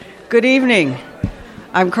Good evening.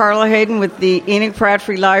 I'm Carla Hayden with the Enoch Pratt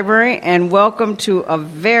Free Library, and welcome to a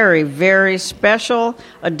very, very special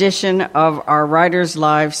edition of our Writers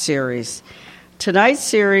Live series. Tonight's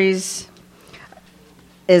series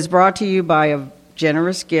is brought to you by a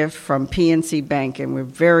generous gift from PNC Bank, and we're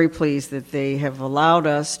very pleased that they have allowed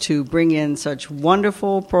us to bring in such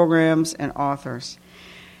wonderful programs and authors.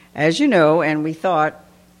 As you know, and we thought,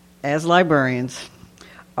 as librarians,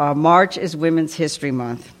 March is Women's History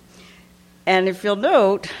Month. And if you'll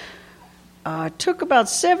note, it took about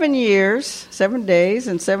 7 days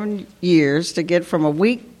and 7 years to get from a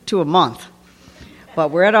week to a month. But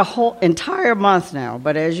we're at a whole entire month now.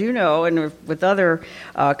 But as you know, and with other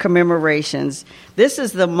commemorations, this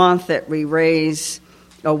is the month that we raise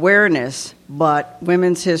awareness, but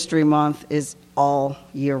Women's History Month is all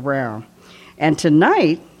year round. And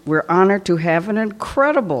tonight, we're honored to have an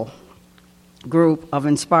incredible group of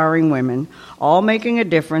inspiring women, all making a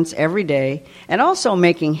difference every day and also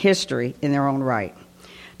making history in their own right.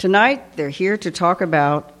 Tonight, they're here to talk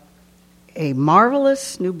about a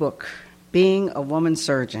marvelous new book, Being a Woman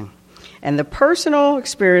Surgeon, and the personal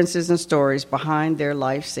experiences and stories behind their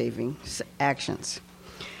life-saving actions.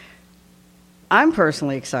 I'm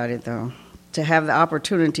personally excited, though, to have the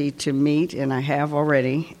opportunity to meet, and I have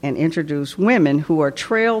already, and introduce women who are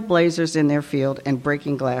trailblazers in their field and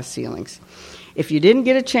breaking glass ceilings. If you didn't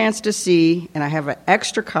get a chance to see, and I have an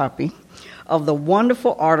extra copy of the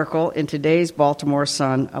wonderful article in today's Baltimore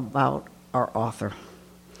Sun about our author.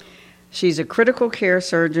 She's a critical care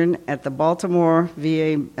surgeon at the Baltimore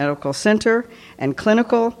VA Medical Center and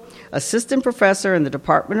clinical assistant professor in the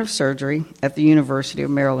Department of Surgery at the University of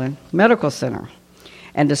Maryland Medical Center.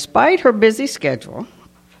 And despite her busy schedule,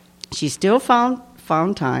 she still found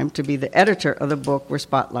time to be the editor of the book we're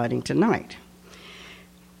spotlighting tonight.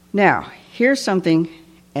 Now, here's something,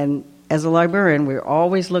 and as a librarian, we're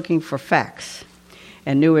always looking for facts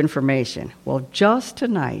and new information. Well, just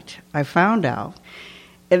tonight, I found out,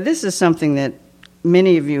 and this is something that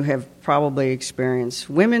many of you have probably experienced,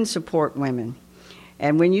 women support women.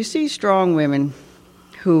 And when you see strong women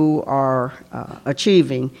who are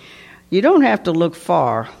achieving, you don't have to look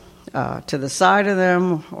far to the side of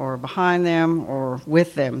them or behind them or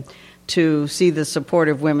with them to see the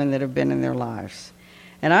supportive women that have been in their lives.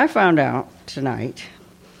 And I found out tonight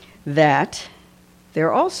that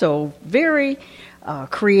they're also very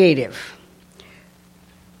creative.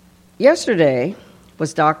 Yesterday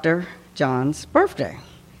was Dr. John's birthday.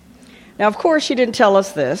 Now, of course, she didn't tell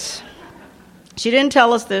us this.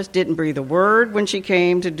 Didn't breathe a word when she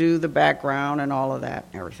came to do the background and all of that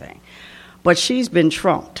and everything. But she's been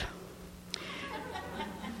trumped.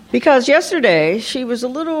 Because yesterday, she was a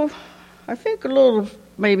little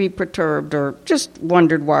maybe perturbed or just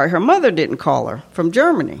wondered why her mother didn't call her from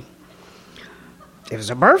Germany. It was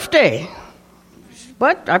her birthday.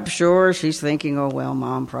 But I'm sure she's thinking, oh, well,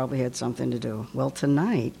 Mom probably had something to do. Well,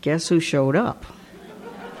 tonight, guess who showed up?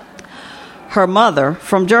 Her mother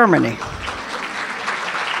from Germany.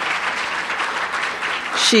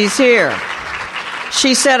 She's here.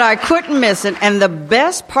 She said I couldn't miss it, and the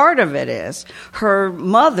best part of it is her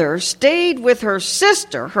mother stayed with her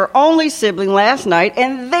sister, her only sibling, last night,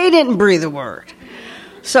 and they didn't breathe a word.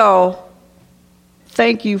 So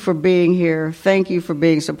thank you for being here. Thank you for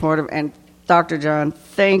being supportive. And Dr. John,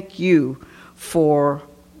 thank you for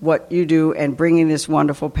what you do and bringing this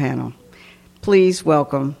wonderful panel. Please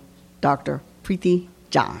welcome Dr. Preeti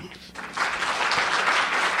John.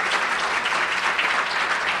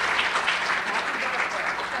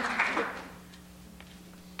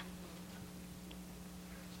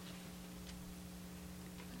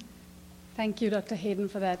 Thank you, Dr. Hayden,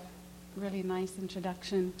 for that really nice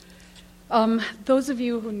introduction. Those of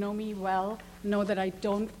you who know me well know that I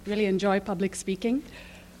don't really enjoy public speaking,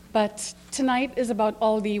 but tonight is about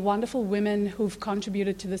all the wonderful women who've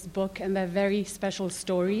contributed to this book and their very special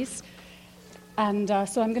stories, and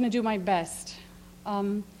so I'm going to do my best.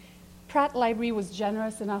 Pratt Library was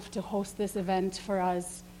generous enough to host this event for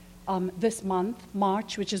us this month,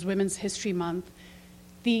 March, which is Women's History Month.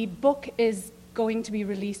 The book is going to be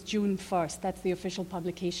released June 1st. That's the official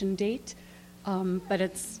publication date. But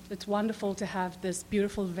it's wonderful to have this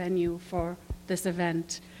beautiful venue for this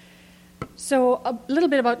event. So a little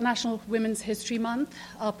bit about National Women's History Month.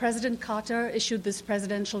 President Carter issued this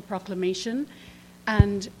presidential proclamation,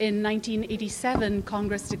 and in 1987,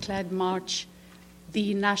 Congress declared March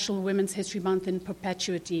the National Women's History Month in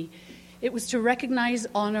perpetuity. It was to recognize,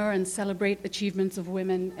 honor, and celebrate achievements of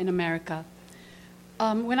women in America.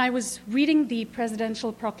 When I was reading the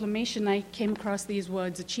presidential proclamation, I came across these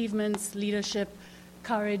words: achievements, leadership,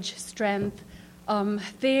 courage, strength.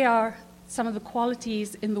 They are some of the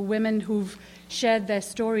qualities in the women who've shared their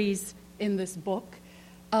stories in this book.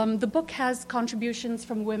 The book has contributions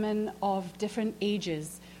from women of different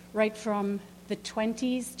ages, right from the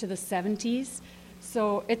 20s to the 70s.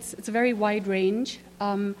 So it's a very wide range.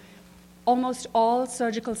 Almost all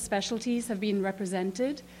surgical specialties have been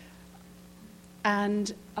represented,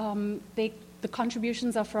 and the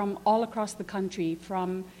contributions are from all across the country,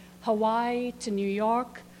 from Hawaii to New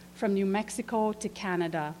York, from New Mexico to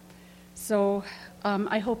Canada. So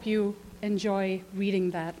I hope you enjoy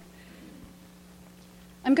reading that.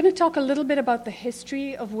 I'm going to talk a little bit about the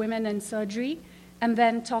history of women in surgery, and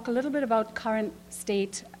then talk a little bit about current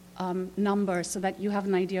state numbers so that you have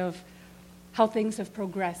an idea of how things have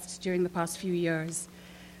progressed during the past few years.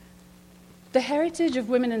 The heritage of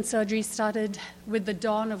women in surgery started with the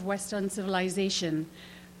dawn of Western civilization.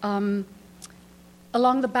 Along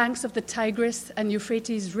the banks of the Tigris and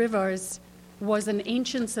Euphrates rivers was an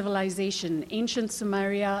ancient civilization, ancient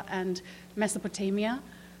Sumeria and Mesopotamia,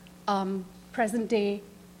 present-day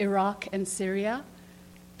Iraq and Syria,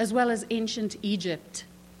 as well as ancient Egypt,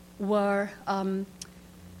 were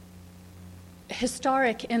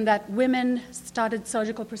historic in that women started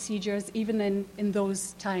surgical procedures even in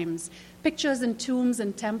those times. Pictures in tombs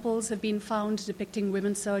and temples have been found depicting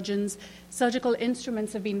women surgeons. Surgical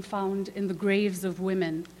instruments have been found in the graves of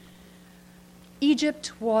women.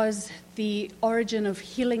 Egypt was the origin of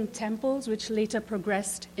healing temples, which later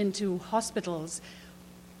progressed into hospitals.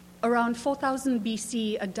 Around 4000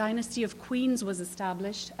 BC, a dynasty of queens was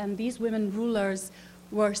established, and these women rulers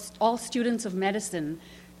were all students of medicine.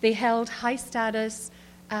 They held high status,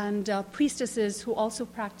 and priestesses who also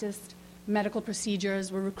practiced medical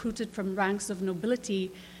procedures were recruited from ranks of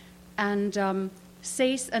nobility. And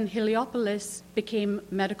Sais and Heliopolis became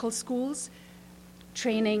medical schools,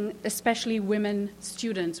 training especially women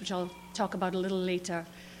students, which I'll talk about a little later.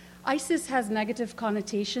 Isis has negative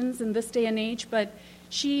connotations in this day and age, but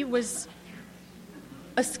she was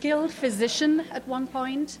a skilled physician at one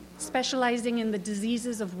point, specializing in the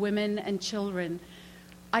diseases of women and children.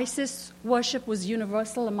 Isis worship was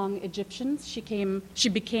universal among Egyptians. She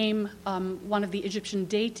became one of the Egyptian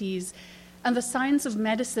deities, and the science of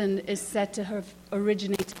medicine is said to have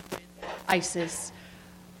originated with Isis.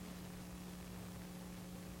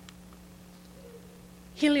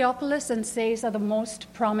 Heliopolis and Sais are the most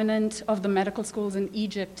prominent of the medical schools in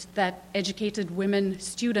Egypt that educated women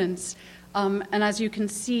students. And as you can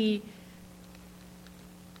see,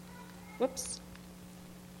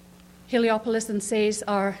 Heliopolis and Sais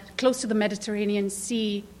are close to the Mediterranean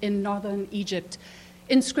Sea in northern Egypt.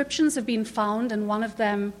 Inscriptions have been found, and one of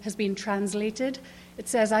them has been translated. It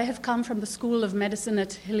says, "I have come from the School of Medicine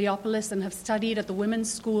at Heliopolis and have studied at the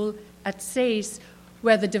women's school at Sais,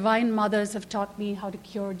 where the divine mothers have taught me how to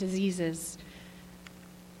cure diseases."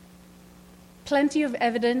 Plenty of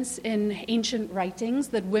evidence in ancient writings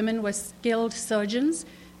that women were skilled surgeons.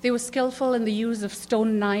 They were skillful in the use of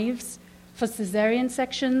stone knives for cesarean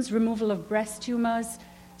sections, removal of breast tumors,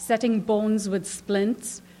 setting bones with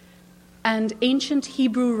splints. And ancient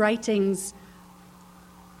Hebrew writings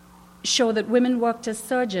show that women worked as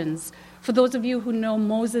surgeons. For those of you who know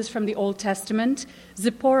Moses from the Old Testament,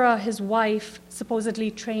 Zipporah, his wife, supposedly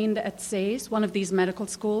trained at Sais, one of these medical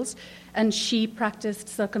schools, and she practiced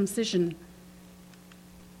circumcision.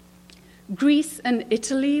 Greece and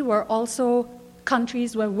Italy were also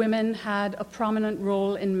countries where women had a prominent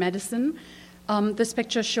role in medicine. This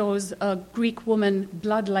picture shows a Greek woman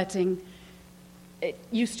bloodletting. It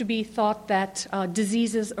used to be thought that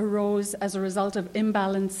diseases arose as a result of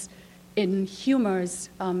imbalance in humors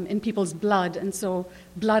in people's blood, and so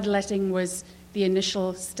bloodletting was the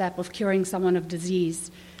initial step of curing someone of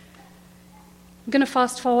disease. I'm going to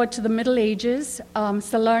fast forward to the Middle Ages.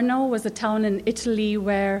 Salerno was a town in Italy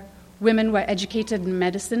where women were educated in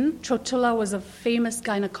medicine. Trotula was a famous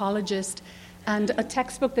gynecologist, and a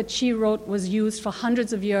textbook that she wrote was used for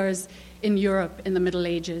hundreds of years in Europe in the Middle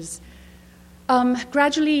Ages.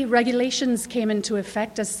 Gradually, regulations came into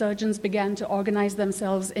effect as surgeons began to organize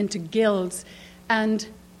themselves into guilds, and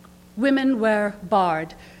women were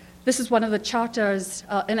barred. This is one of the charters,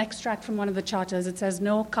 an extract from one of the charters. It says,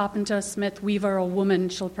 "No carpenter, smith, weaver, or woman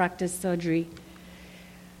shall practice surgery."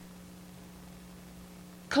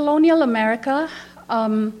 Colonial America,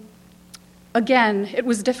 again, it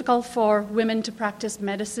was difficult for women to practice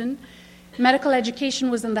medicine. Medical education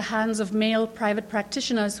was in the hands of male private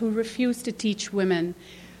practitioners who refused to teach women.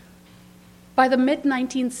 By the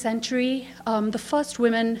mid-19th century, the first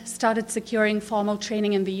women started securing formal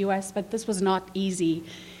training in the U.S., but this was not easy.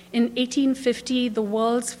 In 1850, the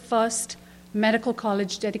world's first medical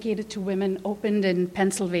college dedicated to women opened in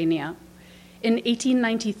Pennsylvania. In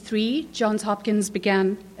 1893, Johns Hopkins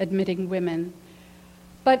began admitting women.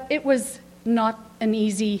 But it was not an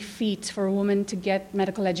easy feat for a woman to get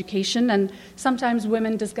medical education, and sometimes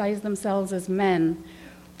women disguise themselves as men.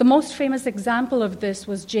 The most famous example of this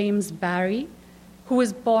was James Barry, who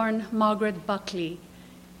was born Margaret Buckley.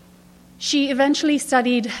 She eventually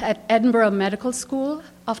studied at Edinburgh Medical School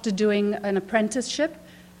after doing an apprenticeship,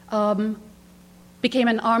 became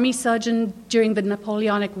an army surgeon during the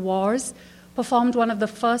Napoleonic Wars, performed one of the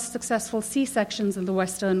first successful C-sections in the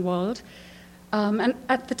Western world, and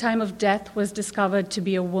at the time of death was discovered to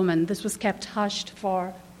be a woman. This was kept hushed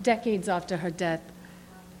for decades after her death.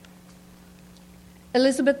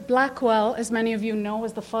 Elizabeth Blackwell, as many of you know,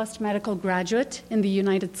 was the first medical graduate in the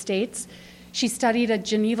United States. She studied at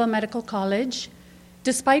Geneva Medical College.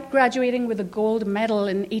 Despite graduating with a gold medal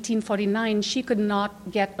in 1849, she could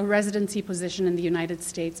not get a residency position in the United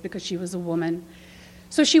States because she was a woman.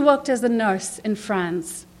 So she worked as a nurse in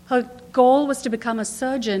France. Her goal was to become a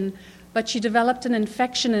surgeon, but she developed an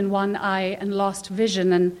infection in one eye and lost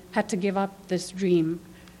vision and had to give up this dream.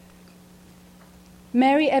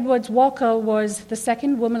 Mary Edwards Walker was the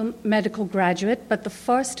second woman medical graduate, but the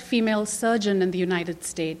first female surgeon in the United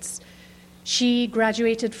States. She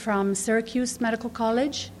graduated from Syracuse Medical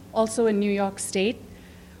College, also in New York State,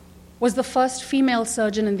 was the first female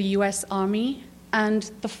surgeon in the U.S. Army, and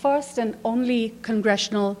the first and only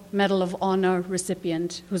Congressional Medal of Honor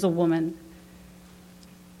recipient who's a woman.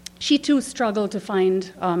 She too struggled to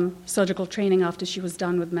find surgical training after she was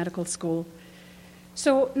done with medical school.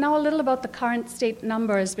 So now a little about the current state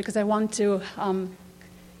numbers, because I want to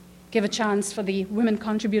give a chance for the women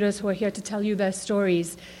contributors who are here to tell you their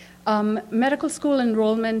stories. Medical school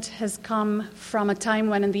enrollment has come from a time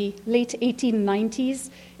when in the late 1890s,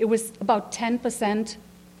 it was about 10%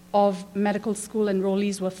 of medical school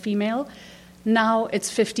enrollees were female. Now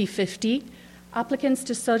it's 50-50. Applicants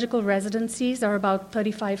to surgical residencies are about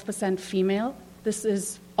 35% female. This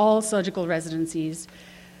is all surgical residencies.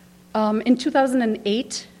 In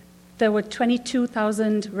 2008, there were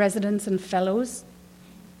 22,000 residents and fellows.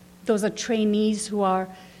 Those are trainees who are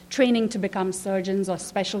training to become surgeons or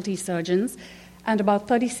specialty surgeons, and about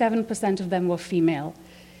 37% of them were female.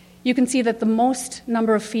 You can see that the most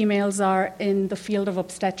number of females are in the field of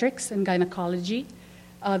obstetrics and gynecology.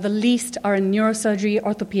 The least are in neurosurgery,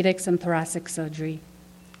 orthopedics, and thoracic surgery.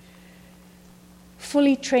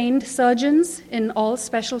 Fully trained surgeons in all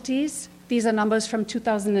specialties. These are numbers from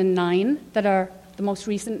 2009 that are the most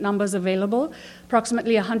recent numbers available.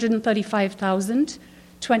 Approximately 135,000.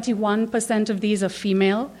 21% of these are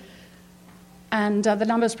female. And the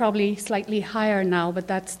number is probably slightly higher now, but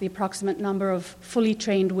that's the approximate number of fully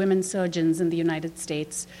trained women surgeons in the United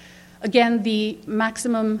States. Again, the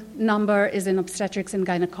maximum number is in obstetrics and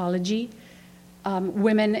gynecology.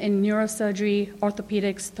 Women in neurosurgery,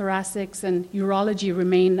 orthopedics, thoracics, and urology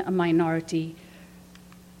remain a minority.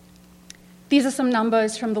 These are some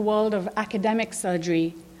numbers from the world of academic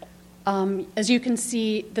surgery. As you can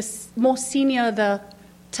see, the more senior the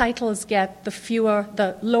titles get,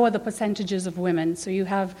 the lower the percentages of women. So you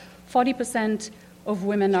have 40% of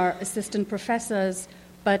women are assistant professors,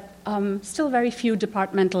 but still very few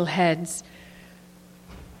departmental heads.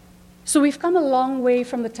 So we've come a long way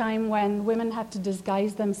from the time when women had to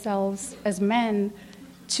disguise themselves as men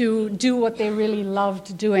to do what they really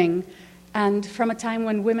loved doing, and from a time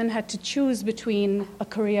when women had to choose between a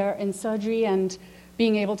career in surgery and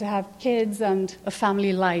being able to have kids and a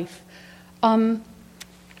family life.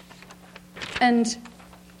 And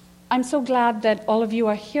I'm so glad that all of you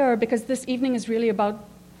are here, because this evening is really about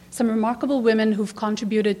some remarkable women who've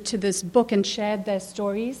contributed to this book and shared their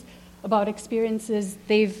stories about experiences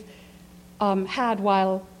they've had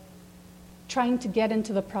while trying to get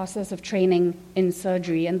into the process of training in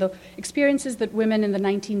surgery. And the experiences that women in the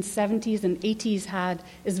 1970s and 80s had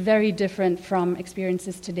is very different from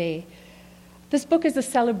experiences today. This book is a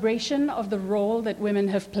celebration of the role that women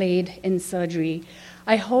have played in surgery.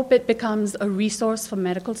 I hope it becomes a resource for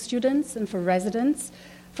medical students and for residents,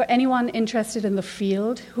 for anyone interested in the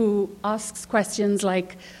field who asks questions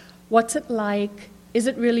like, what's it like? Is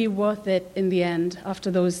it really worth it in the end after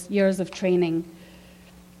those years of training?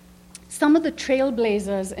 Some of the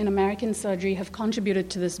trailblazers in American surgery have contributed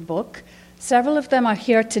to this book. Several of them are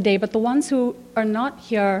here today, but the ones who are not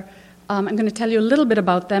here, I'm going to tell you a little bit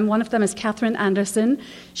about them. One of them is Katherine Anderson.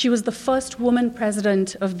 She was the first woman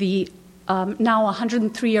president of the now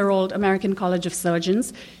 103-year-old American College of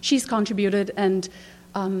Surgeons. She's contributed and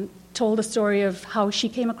told the story of how she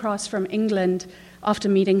came across from England after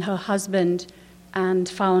meeting her husband and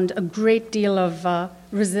found a great deal of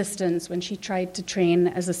resistance when she tried to train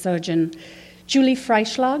as a surgeon. Julie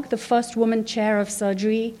Freischlag, the first woman chair of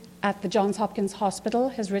surgery at the Johns Hopkins Hospital,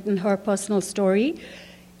 has written her personal story.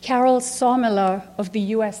 Carol Sawmiller of the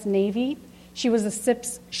U.S. Navy, she was a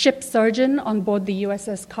ship surgeon on board the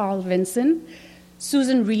USS Carl Vinson.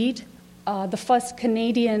 Susan Reed, the first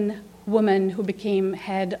Canadian woman who became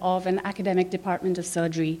head of an academic department of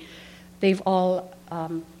surgery. They've all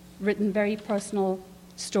written very personal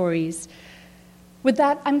stories. With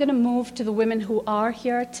that, I'm going to move to the women who are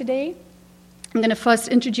here today. I'm going to first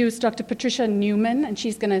introduce Dr. Patricia Newman, and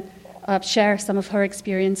she's going to share some of her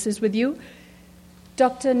experiences with you.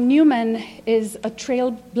 Dr. Newman is a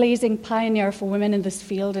trailblazing pioneer for women in this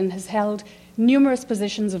field and has held numerous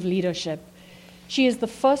positions of leadership. She is the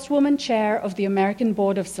first woman chair of the American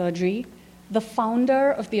Board of Surgery, the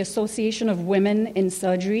founder of the Association of Women in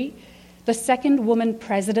Surgery, the second woman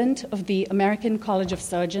president of the American College of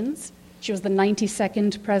Surgeons. She was the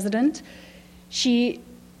 92nd president. She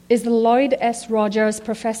is the Lloyd S. Rogers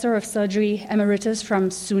Professor of Surgery Emeritus from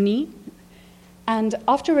SUNY. And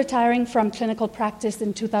after retiring from clinical practice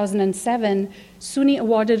in 2007, SUNY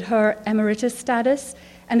awarded her emeritus status,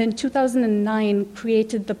 and in 2009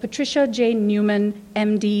 created the Patricia J. Newman,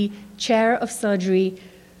 MD, Chair of Surgery,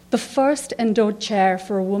 the first endowed chair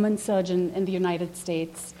for a woman surgeon in the United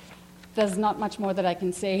States. There's not much more that I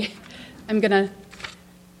can say. I'm going to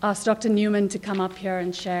ask Dr. Newman to come up here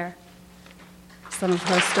and share some of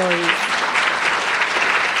her stories.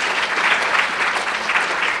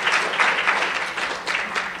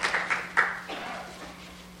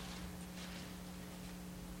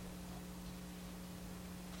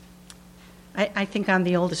 I think I'm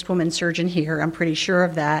the oldest woman surgeon here. I'm pretty sure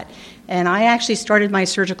of that. And I actually started my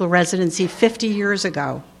surgical residency 50 years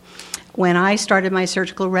ago. When I started my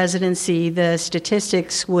surgical residency, the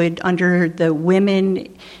statistics would, under the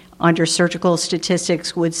women under surgical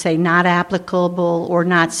statistics, would say not applicable or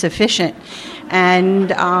not sufficient.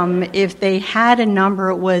 And if they had a number,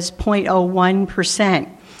 it was 0.01%.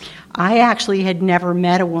 I actually had never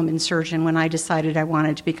met a woman surgeon when I decided I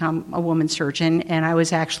wanted to become a woman surgeon, and I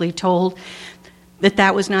was actually told that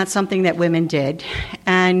that was not something that women did.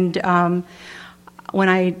 And when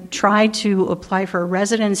I tried to apply for a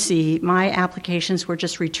residency, my applications were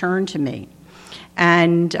just returned to me.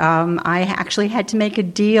 And I actually had to make a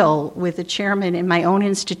deal with the chairman in my own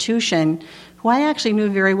institution, who I actually knew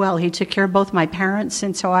very well. He took care of both my parents,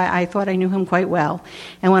 and so I thought I knew him quite well.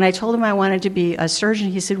 And when I told him I wanted to be a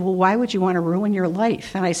surgeon, he said, well, why would you want to ruin your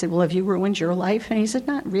life? And I said, well, have you ruined your life? And he said,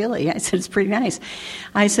 not really. I said, it's pretty nice.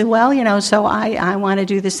 I said, well, so I want to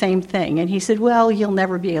do the same thing. And he said, well, you'll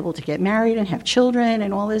never be able to get married and have children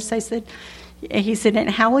and all this. He said, and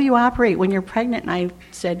how will you operate when you're pregnant? And I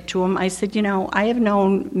said to him, I said, I have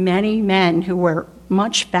known many men who were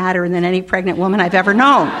much fatter than any pregnant woman I've ever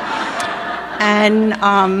known.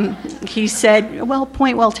 And he said, well,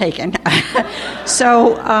 point well taken.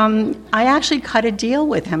 So I actually cut a deal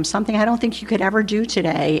with him, something I don't think you could ever do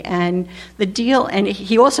today. And the deal, and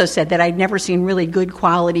he also said that I'd never seen really good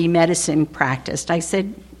quality medicine practiced. I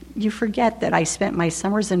said, you forget that I spent my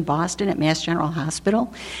summers in Boston at Mass General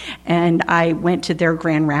Hospital, and I went to their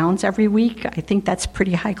grand rounds every week. I think that's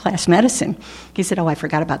pretty high-class medicine. He said, oh, I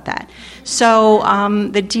forgot about that. So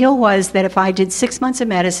the deal was that if I did 6 months of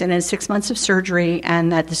medicine and 6 months of surgery,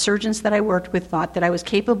 and that the surgeons that I worked with thought that I was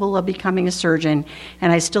capable of becoming a surgeon,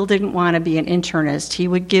 and I still didn't want to be an internist, he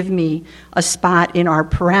would give me a spot in our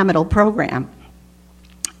pyramidal program.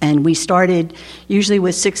 And we started usually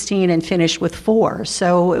with 16 and finished with 4.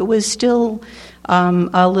 So it was still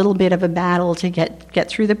a little bit of a battle to get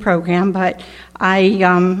through the program, but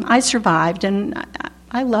I survived, and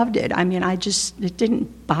I loved it. I mean, it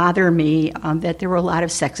didn't bother me that there were a lot of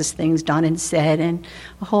sexist things done and said, and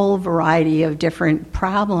a whole variety of different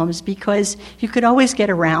problems, because you could always get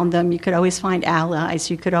around them. You could always find allies.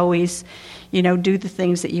 You could always, do the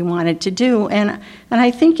things that you wanted to do. And I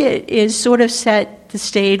think it is sort of set the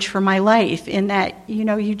stage for my life in that,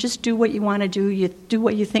 you just do what you want to do. You do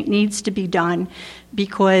what you think needs to be done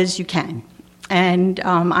because you can. And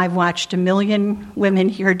I've watched a million women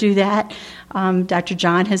here do that. Dr.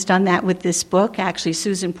 John has done that with this book. Actually,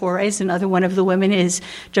 Susan Porres, another one of the women, is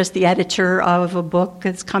just the editor of a book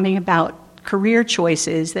that's coming about career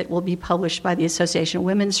choices that will be published by the Association of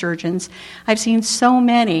Women Surgeons. I've seen so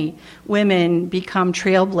many women become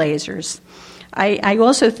trailblazers. I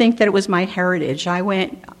also think that it was my heritage. I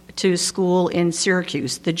went to school in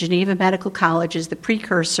Syracuse. The Geneva Medical College is the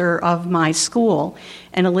precursor of my school,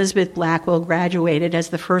 and Elizabeth Blackwell graduated as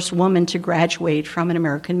the first woman to graduate from an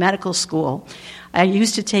American medical school. I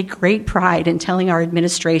used to take great pride in telling our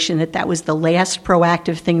administration that was the last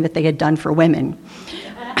proactive thing that they had done for women.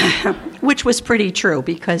 which was pretty true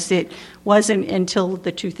because it wasn't until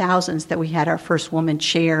the 2000s that we had our first woman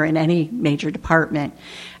chair in any major department.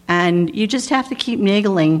 And you just have to keep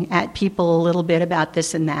niggling at people a little bit about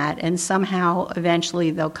this and that, and somehow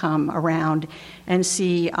eventually they'll come around and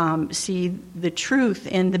see the truth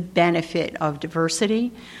in the benefit of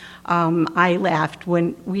diversity. I laughed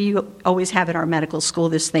when we always have at our medical school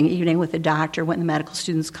this thing, evening with the doctor, when the medical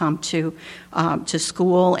students come to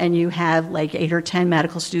school, and you have like 8 or 10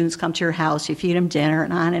 medical students come to your house, you feed them dinner,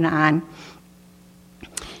 and on and on.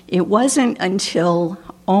 It wasn't until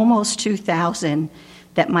almost 2000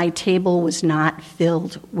 that my table was not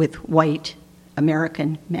filled with white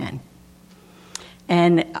American men.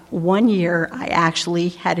 And one year, I actually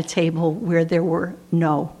had a table where there were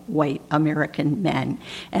no white American men.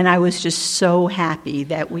 And I was just so happy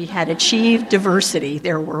that we had achieved diversity.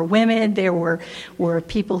 There were women, there were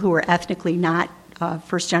people who were ethnically not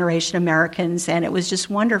first-generation Americans, and it was just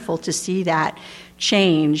wonderful to see that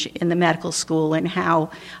change in the medical school and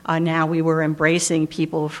how now we were embracing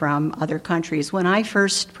people from other countries. When I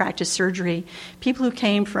first practiced surgery, people who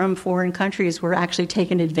came from foreign countries were actually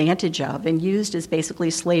taken advantage of and used as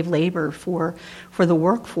basically slave labor for the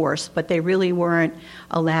workforce, but they really weren't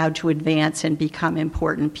allowed to advance and become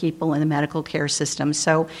important people in the medical care system.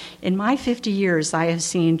 So in my 50 years, I have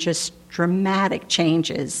seen just dramatic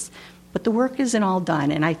changes, but the work isn't all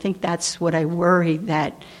done, and I think that's what I worry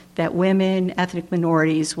that women, ethnic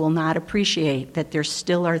minorities will not appreciate, that there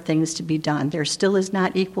still are things to be done. There still is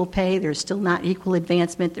not equal pay, there's still not equal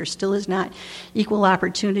advancement, there still is not equal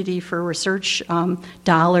opportunity for research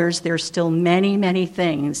dollars. There's still many, many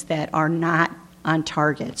things that are not on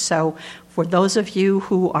target. So for those of you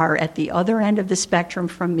who are at the other end of the spectrum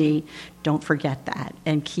from me, don't forget that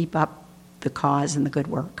and keep up the cause and the good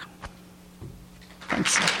work.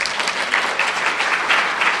 Thanks.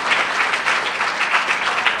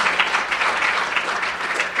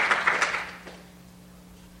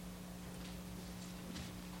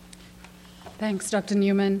 Thanks, Dr.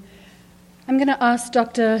 Newman. I'm going to ask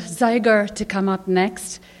Dr. Zeiger to come up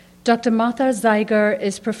next. Dr. Martha Zeiger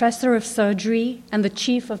is professor of surgery and the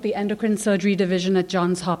chief of the endocrine surgery division at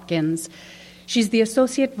Johns Hopkins. She's the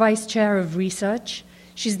associate vice chair of research.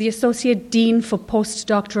 She's the associate dean for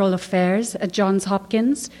postdoctoral affairs at Johns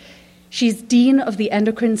Hopkins. She's dean of the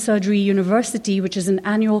Endocrine Surgery University, which is an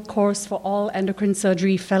annual course for all endocrine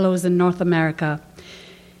surgery fellows in North America.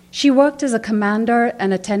 She worked as a commander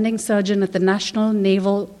and attending surgeon at the National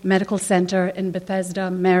Naval Medical Center in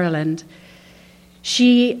Bethesda, Maryland.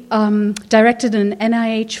 She directed an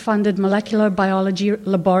NIH-funded molecular biology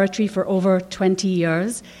laboratory for over 20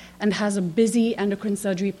 years and has a busy endocrine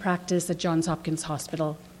surgery practice at Johns Hopkins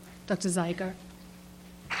Hospital. Dr. Zeiger.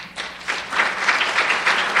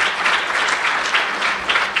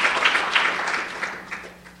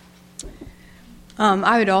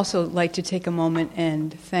 I would also like to take a moment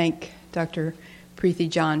and thank Dr. Preeti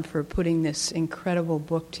John for putting this incredible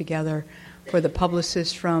book together, for the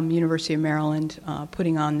publicist from University of Maryland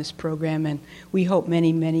putting on this program, and we hope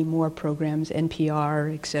many, many more programs,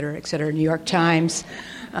 NPR, et cetera, New York Times.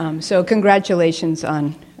 So congratulations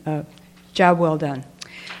on a job well done.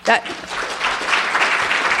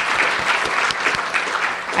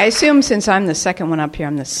 I assume since I'm the second one up here,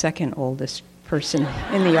 I'm the second oldest person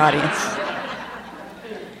in the audience.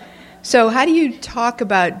 So how do you talk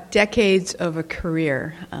about decades of a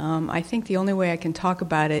career? I think the only way I can talk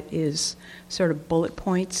about it is sort of bullet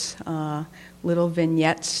points, little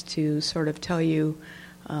vignettes to sort of tell you,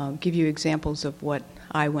 give you examples of what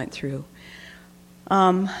I went through.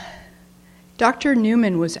 Dr.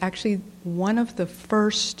 Newman was actually one of the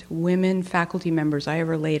first women faculty members I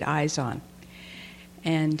ever laid eyes on.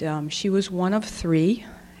 And she was one of 3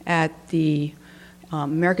 at the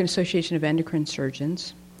American Association of Endocrine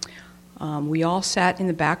Surgeons. We all sat in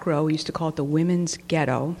the back row. We used to call it the women's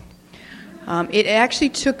ghetto. It actually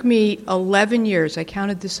took me 11 years. I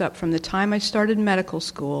counted this up from the time I started medical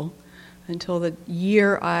school until the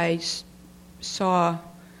year I saw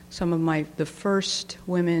some of the first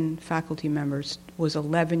women faculty members was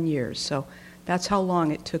 11 years. So that's how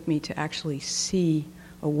long it took me to actually see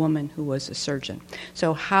a woman who was a surgeon.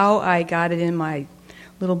 So how I got it in my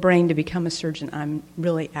little brain to become a surgeon, I'm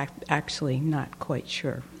really actually not quite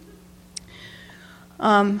sure.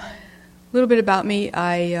 A little bit about me.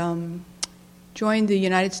 I joined the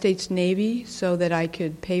United States Navy so that I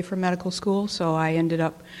could pay for medical school, so I ended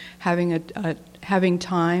up having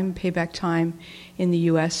payback time in the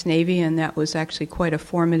U.S. Navy, and that was actually quite a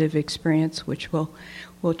formative experience, which we'll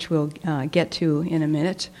get to in a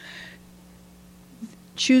minute.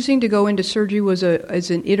 Choosing to go into surgery was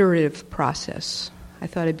an iterative process. I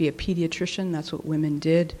thought I'd be a pediatrician. That's what women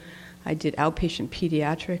did. I did outpatient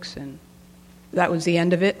pediatrics, and that was the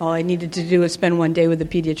end of it. All I needed to do was spend one day with a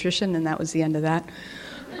pediatrician, and that was the end of that.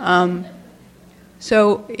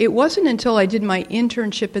 So it wasn't until I did my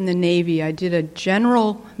internship in the Navy, I did a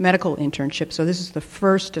general medical internship. So this is the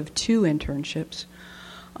first of 2 internships.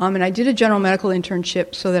 And I did a general medical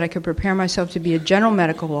internship so that I could prepare myself to be a general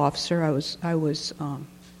medical officer. I was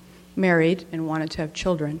married and wanted to have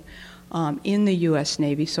children in the U.S.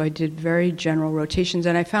 Navy, so I did very general rotations.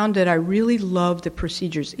 And I found that I really loved the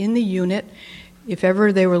procedures in the unit. If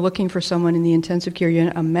ever they were looking for someone in the intensive care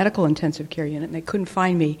unit, a medical intensive care unit, and they couldn't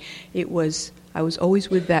find me, I was always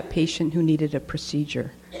with that patient who needed a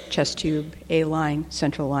procedure, chest tube, A-line,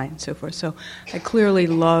 central line, and so forth. So I clearly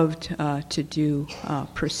loved to do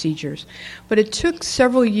procedures. But it took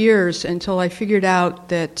several years until I figured out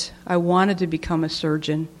that I wanted to become a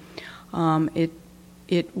surgeon.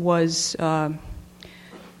 It was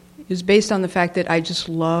based on the fact that I just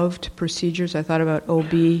loved procedures. I thought about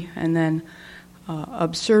OB, and then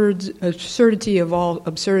absurdity of all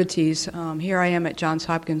absurdities. Here I am at Johns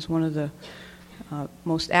Hopkins, one of the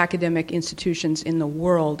most academic institutions in the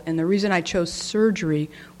world, and the reason I chose surgery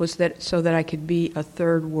was so that I could be a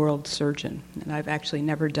third world surgeon, and I've actually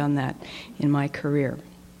never done that in my career.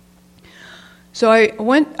 So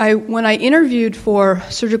when I interviewed for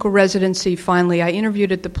surgical residency, finally, I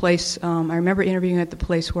interviewed at the place, I remember interviewing at the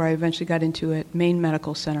place where I eventually got into at Maine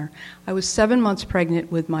Medical Center. I was 7 months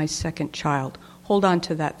pregnant with my second child. Hold on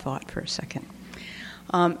to that thought for a second.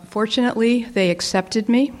 Fortunately, they accepted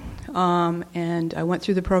me. And I went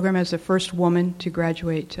through the program as the first woman to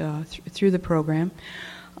graduate through the program.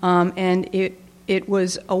 And it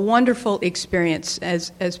was a wonderful experience.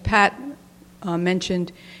 As Pat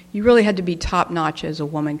mentioned, you really had to be top-notch as a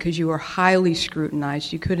woman because you were highly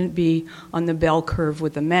scrutinized. You couldn't be on the bell curve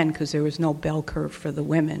with the men because there was no bell curve for the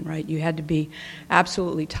women, right? You had to be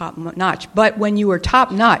absolutely top-notch. But when you were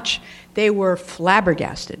top-notch, they were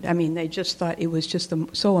flabbergasted. I mean, they just thought it was just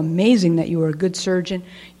so amazing that you were a good surgeon.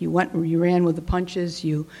 You ran with the punches.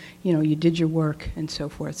 You did your work and so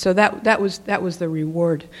forth. So that was the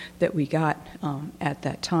reward that we got at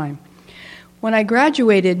that time. When I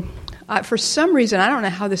graduated, for some reason, I don't know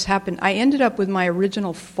how this happened, I ended up with my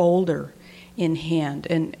original folder in hand.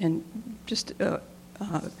 And just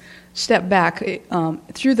step back,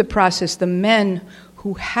 through the process, the men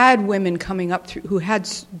who had women coming up through, who had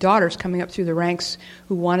daughters coming up through the ranks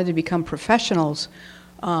who wanted to become professionals,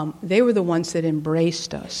 they were the ones that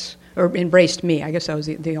embraced us, or embraced me. I guess I was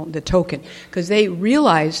the token, because they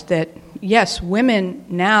realized that, yes, women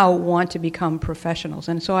now want to become professionals.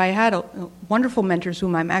 And so I had wonderful mentors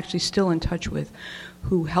whom I'm actually still in touch with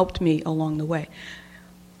who helped me along the way.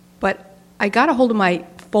 But I got a hold of my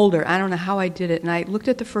folder. I don't know how I did it. And I looked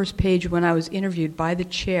at the first page when I was interviewed by the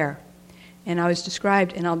chair. And I was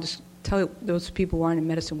described, and I'll just tell those people who aren't in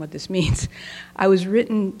medicine what this means. I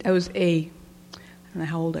don't know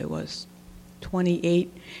how old I was,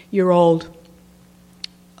 28-year-old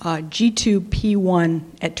G2P1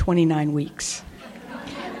 at 29 weeks.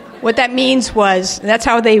 What that means was, that's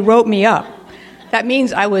how they wrote me up. That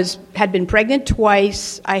means I had been pregnant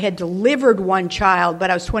twice, I had delivered one child, but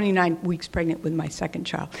I was 29 weeks pregnant with my second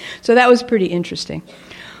child. So that was pretty interesting.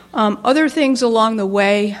 Other things along the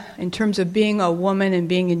way, in terms of being a woman and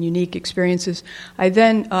being in unique experiences, I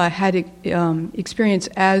then had experience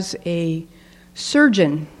as a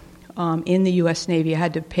surgeon in the U.S. Navy. I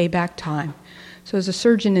had to pay back time. So as a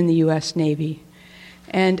surgeon in the U.S. Navy.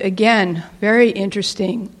 And again, very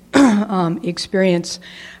interesting experience.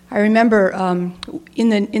 I remember in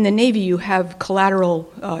the Navy you have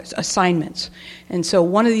collateral assignments. And so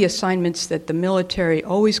one of the assignments that the military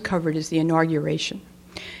always covered is the inauguration.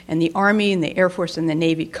 And the Army and the Air Force and the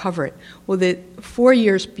Navy cover it. Well, 4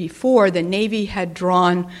 years before, the Navy had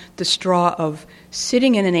drawn the straw of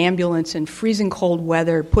sitting in an ambulance in freezing cold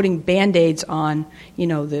weather, putting Band-Aids on,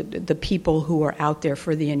 the people who were out there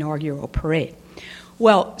for the inaugural parade.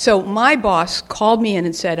 Well, so my boss called me in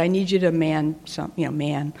and said, I need you to man some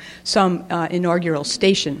inaugural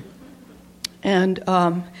station. And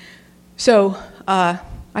so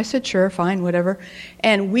I said, sure, fine, whatever.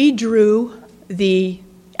 And we drew the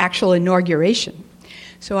actual inauguration.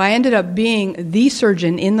 So I ended up being the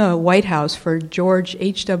surgeon in the White House for George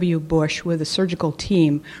H.W. Bush with a surgical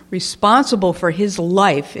team responsible for his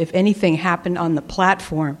life if anything happened on the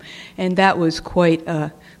platform. And that was quite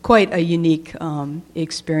a unique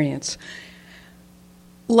experience.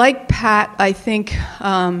 Like Pat, I think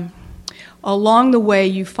along the way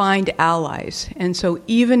you find allies. And so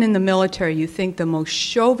even in the military, you think the most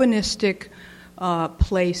chauvinistic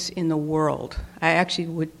place in the world. I actually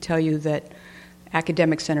would tell you that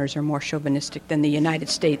academic centers are more chauvinistic than the United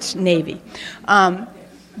States Navy.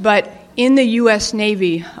 But in the U.S.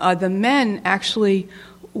 Navy, the men actually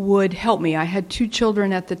would help me. I had 2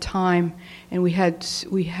 children at the time, and we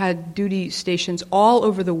had duty stations all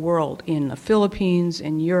over the world, in the Philippines,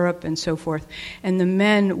 in Europe, and so forth. And the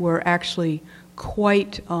men were actually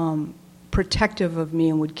quite protective of me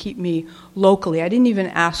and would keep me locally. I didn't even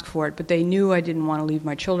ask for it, but they knew I didn't want to leave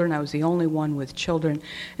my children. I was the only one with children.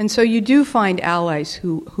 And so you do find allies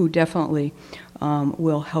who definitely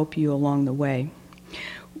will help you along the way.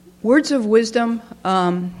 Words of wisdom,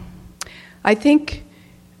 I think,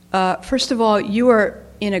 first of all, you are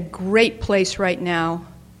in a great place right now.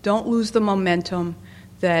 Don't lose the momentum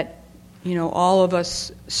that all of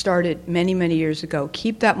us started many, many years ago.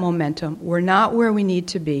 Keep that momentum. We're not where we need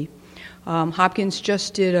to be. Hopkins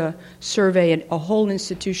just did a survey, a whole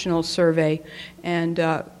institutional survey, and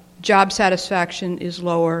job satisfaction is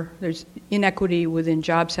lower. There's inequity within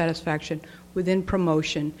job satisfaction, within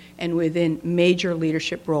promotion, and within major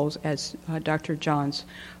leadership roles, as Dr. Johns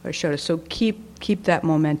showed us. So keep that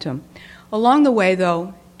momentum. Along the way,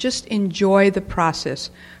 though, just enjoy the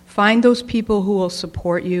process. Find those people who will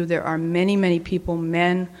support you. There are many, many people,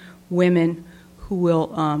 men, women, who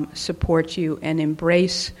will support you, and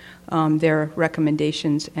embrace their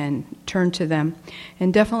recommendations and turn to them.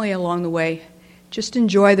 And definitely along the way, just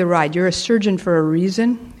enjoy the ride. You're a surgeon for a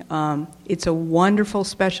reason. It's a wonderful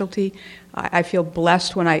specialty. I feel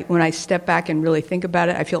blessed when I step back and really think about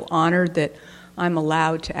it. I feel honored that I'm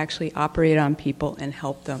allowed to actually operate on people and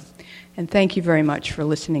help them. And thank you very much for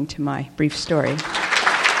listening to my brief story.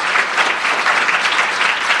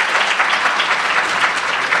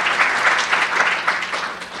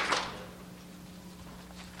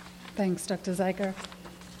 Thanks, Dr. Zeiger.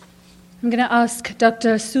 I'm going to ask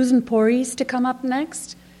Dr. Susan Porres to come up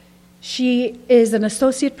next. She is an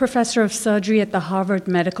associate professor of surgery at the Harvard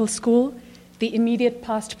Medical School, the immediate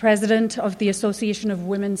past president of the Association of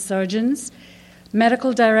Women Surgeons,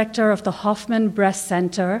 medical director of the Hoffman Breast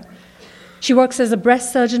Center. She works as a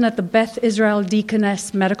breast surgeon at the Beth Israel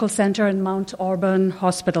Deaconess Medical Center in Mount Auburn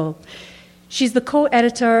Hospital. She's the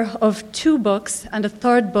co-editor of 2 books and a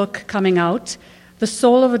 3rd book coming out, The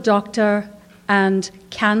Soul of a Doctor and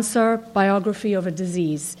Cancer, Biography of a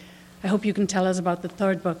Disease. I hope you can tell us about the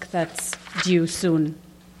 3rd book that's due soon.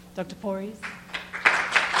 Dr. Porres?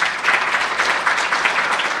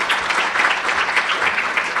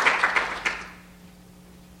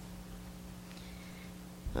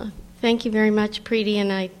 Thank you very much, Preeti,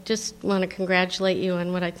 and I just want to congratulate you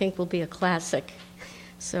on what I think will be a classic.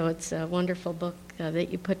 So it's a wonderful book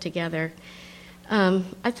that you put together.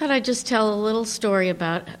 I thought I'd just tell a little story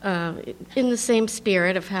about, in the same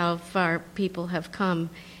spirit of how far people have come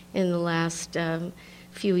in the last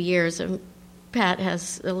few years. Pat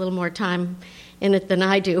has a little more time in it than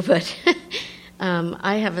I do, but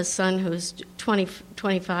I have a son who's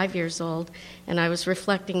 25 years old, and I was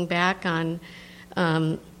reflecting back on,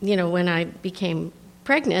 when I became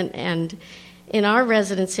pregnant, and in our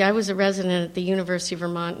residency, I was a resident at the University of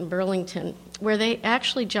Vermont in Burlington, where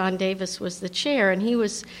John Davis was the chair, and he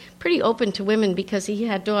was pretty open to women because he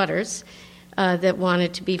had daughters that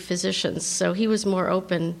wanted to be physicians. So he was more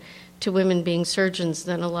open to women being surgeons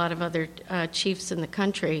than a lot of other chiefs in the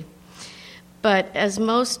country. But as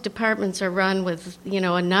most departments are run with,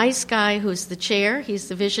 a nice guy who's the chair, he's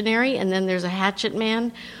the visionary, and then there's a hatchet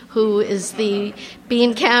man who is the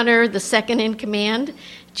bean counter, the second in command.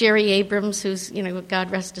 Jerry Abrams, who's,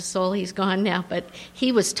 God rest his soul, he's gone now, but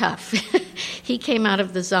he was tough. He came out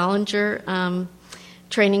of the Zollinger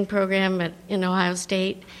training program in Ohio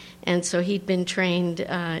State, and so he'd been trained,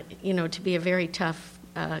 to be a very tough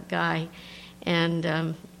guy.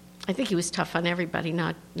 And I think he was tough on everybody,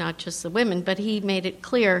 not just the women, but he made it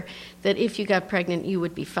clear that if you got pregnant, you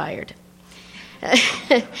would be fired.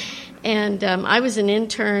 And I was an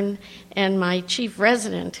intern, and my chief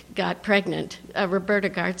resident got pregnant, Roberta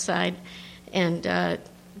Gartside,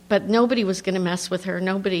 but nobody was going to mess with her.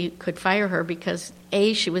 Nobody could fire her because,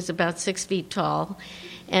 A, she was about 6 feet tall,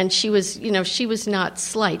 and she was not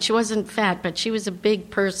slight. She wasn't fat, but she was a big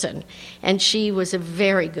person, and she was a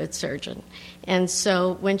very good surgeon. And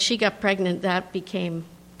so when she got pregnant, that became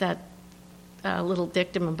that little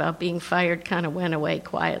dictum about being fired kind of went away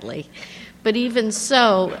quietly. But even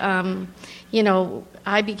so,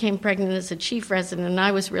 I became pregnant as a chief resident, and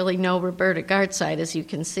I was really no Roberta Gartside, as you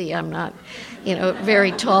can see. I'm not, a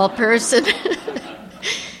very tall person.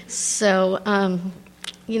 So,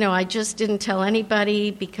 I just didn't tell anybody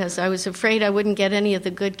because I was afraid I wouldn't get any of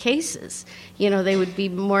the good cases. They would be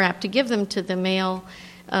more apt to give them to the male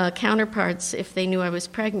counterparts if they knew I was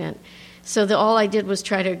pregnant. So all I did was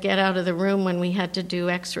try to get out of the room when we had to do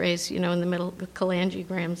x-rays, in the middle of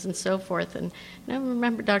cholangiograms and so forth. And I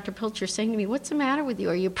remember Dr. Pilcher saying to me, "What's the matter with you?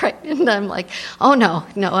 Are you pregnant?" And I'm like, "Oh, no,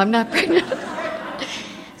 I'm not pregnant."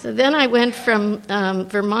 So then I went from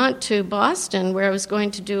Vermont to Boston, where I was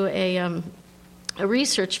going to do a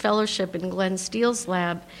research fellowship in Glenn Steele's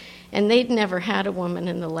lab. And they'd never had a woman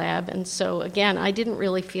in the lab. And so, again, I didn't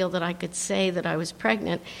really feel that I could say that I was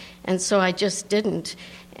pregnant. And so I just didn't.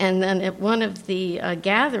 And then at one of the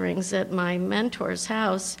gatherings at my mentor's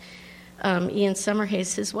house, Ian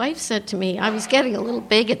Summerhays, his wife said to me, I was getting a little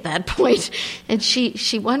big at that point, and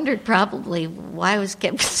she wondered probably why I was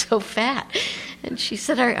getting so fat. And she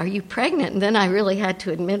said, are you pregnant? And then I really had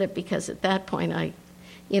to admit it, because at that point I,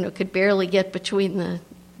 could barely get between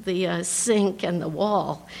the sink and the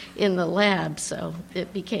wall in the lab, so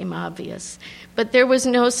it became obvious. But there was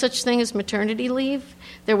no such thing as maternity leave.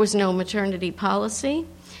 There was no maternity policy.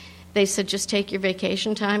 They said just take your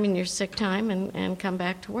vacation time and your sick time and come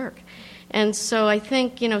back to work. And so I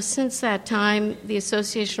think, since that time, the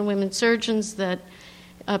Association of Women Surgeons that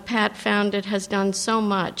Pat founded has done so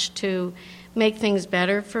much to make things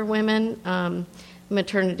better for women,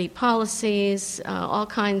 maternity policies, all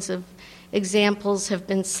kinds of examples have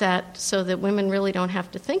been set so that women really don't have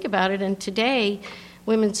to think about it. And today,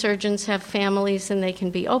 women surgeons have families and they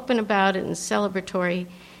can be open about it and celebratory,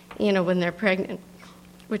 when they're pregnant,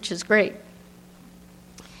 which is great.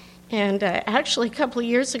 And actually, a couple of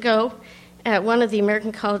years ago, at one of the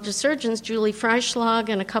American College of Surgeons, Julie Freischlag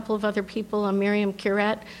and a couple of other people, Miriam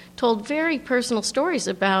Curet, told very personal stories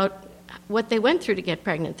about what they went through to get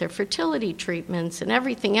pregnant, their fertility treatments and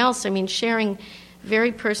everything else. I mean, sharing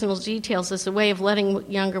very personal details as a way of letting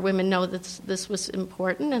younger women know that this was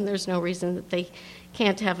important, and there's no reason that they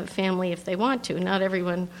can't have a family if they want to. Not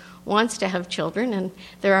everyone wants to have children, and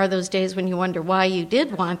there are those days when you wonder why you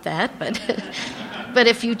did want that, but but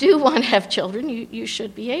if you do want to have children, you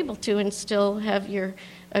should be able to and still have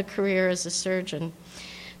a career as a surgeon.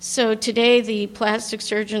 So today, the plastic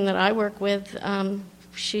surgeon that I work with,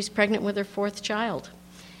 she's pregnant with her 4th child.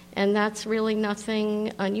 And that's really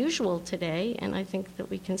nothing unusual today, and I think that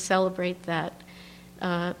we can celebrate that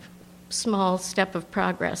small step of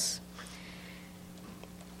progress.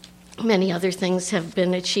 Many other things have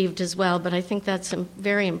been achieved as well, but I think that's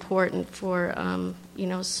very important for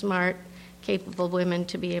smart, capable women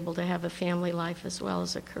to be able to have a family life as well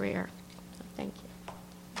as a career. So thank you.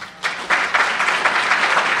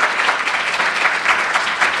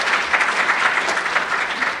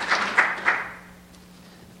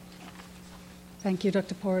 Thank you,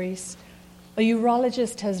 Dr. Porres. A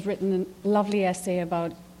urologist has written a lovely essay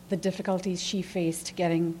about the difficulties she faced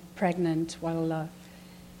getting pregnant while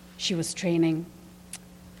she was training.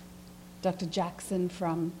 Dr. Jackson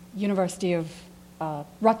from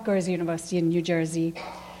Rutgers University in New Jersey.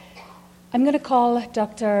 I'm going to call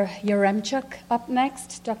Dr. Yaremchuk up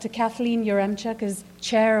next. Dr. Kathleen Yaremchuk is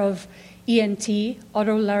chair of ENT,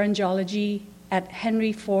 otolaryngology, at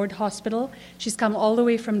Henry Ford Hospital. She's come all the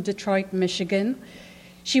way from Detroit, Michigan.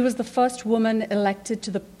 She was the first woman elected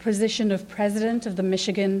to the position of president of the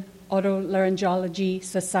Michigan Otolaryngology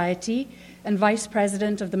Society and vice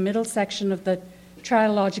president of the middle section of the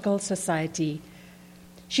Triological Society.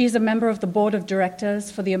 She is a member of the board of directors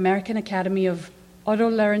for the American Academy of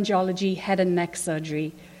Otolaryngology Head and Neck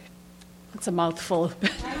Surgery. It's a mouthful.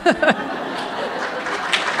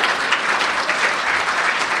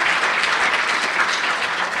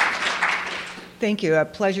 Thank you. A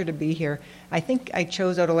pleasure to be here. I think I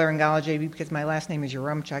chose otolaryngology because my last name is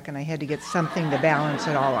Yaremchuk, and I had to get something to balance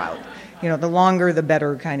it all out. The longer, the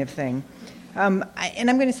better kind of thing. And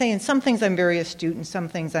I'm going to say in some things I'm very astute, in some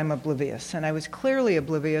things I'm oblivious. And I was clearly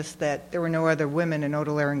oblivious that there were no other women in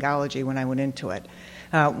otolaryngology when I went into it.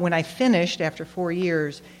 When I finished, after 4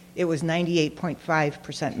 years, it was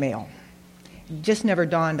 98.5% male. It just never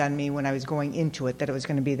dawned on me when I was going into it that it was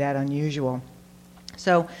going to be that unusual.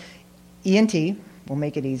 So ENT, we'll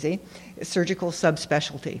make it easy, surgical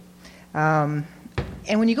subspecialty.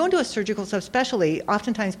 And when you go into a surgical subspecialty,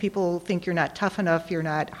 oftentimes people think you're not tough enough, you're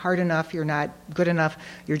not hard enough, you're not good enough,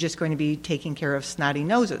 you're just going to be taking care of snotty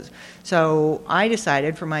noses. So I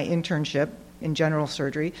decided for my internship in general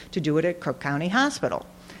surgery to do it at Cook County Hospital.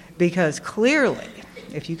 Because clearly,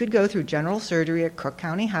 if you could go through general surgery at Cook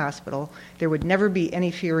County Hospital, there would never be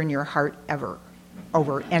any fear in your heart ever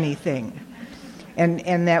over anything.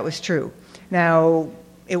 And that was true. Now,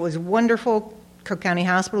 it was wonderful, Cook County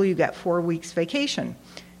Hospital, you got 4 weeks vacation.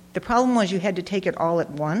 The problem was you had to take it all at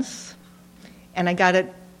once, and I got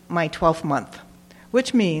it my 12th month,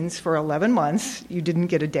 which means for 11 months you didn't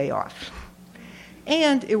get a day off.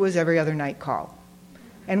 And it was every other night call.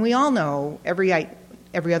 And we all know every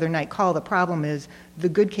other night call, the problem is the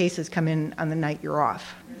good cases come in on the night you're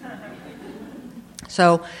off.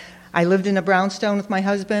 So I lived in a brownstone with my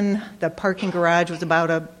husband. The parking garage was about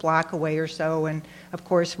a block away or so, and of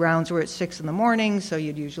course rounds were at 6 in the morning, so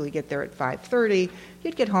you'd usually get there at 5:30.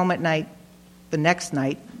 You'd get home at night, the next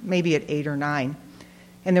night, maybe at 8 or 9.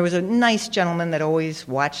 And there was a nice gentleman that always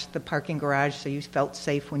watched the parking garage, so you felt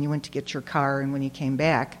safe when you went to get your car and when you came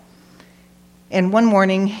back. And one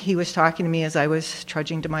morning, he was talking to me as I was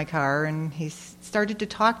trudging to my car, and he started to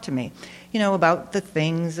talk to me, about the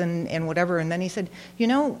things and whatever. And then he said,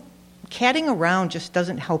 catting around just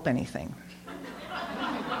doesn't help anything.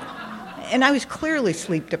 And I was clearly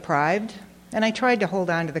sleep deprived, and I tried to hold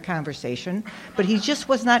on to the conversation, but he just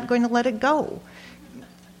was not going to let it go.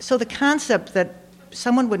 So the concept that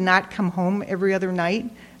someone would not come home every other night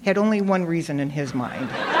had only one reason in his mind.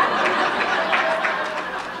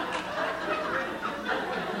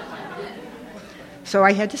 So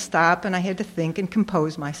I had to stop, and I had to think and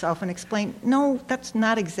compose myself and explain, no, that's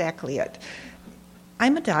not exactly it.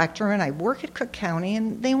 I'm a doctor, and I work at Cook County,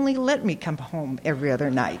 and they only let me come home every other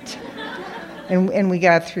night. And we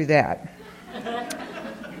got through that.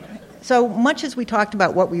 So much as we talked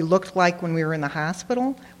about what we looked like when we were in the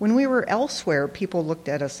hospital, when we were elsewhere, people looked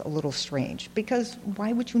at us a little strange, because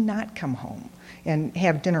why would you not come home and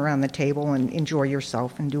have dinner on the table and enjoy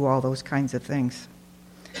yourself and do all those kinds of things?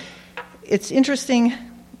 It's interesting,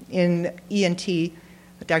 in ENT,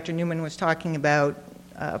 Dr. Newman was talking about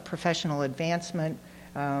professional advancement.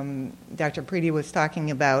 Dr. Preety was talking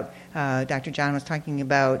about, Dr. John was talking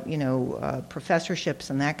about, professorships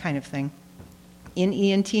and that kind of thing. In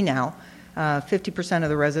ENT now, 50% of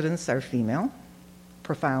the residents are female,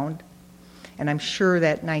 profound, and I'm sure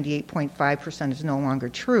that 98.5% is no longer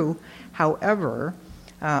true. However,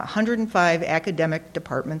 105 academic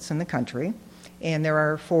departments in the country, and there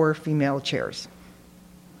are 4 female chairs.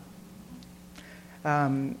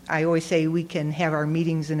 I always say we can have our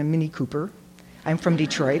meetings in a Mini Cooper. I'm from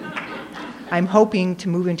Detroit. I'm hoping to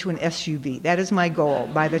move into an SUV. That is my goal.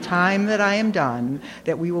 By the time that I am done,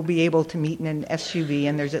 that we will be able to meet in an SUV,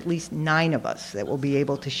 and there's at least 9 of us that will be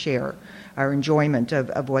able to share our enjoyment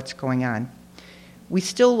of what's going on. We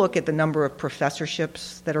still look at the number of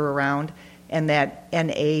professorships that are around, and that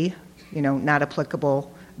NA, not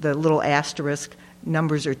applicable, the little asterisk,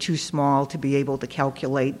 numbers are too small to be able to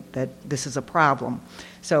calculate that this is a problem.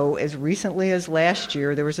 So as recently as last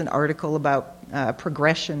year, there was an article about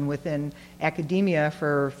progression within academia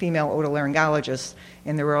for female otolaryngologists,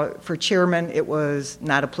 and for chairmen, it was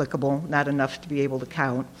not applicable, not enough to be able to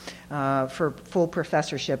count. For full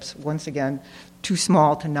professorships, once again, too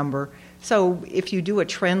small to number. So if you do a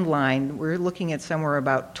trend line, we're looking at somewhere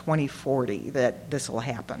about 2040 that this will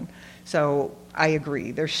happen. So I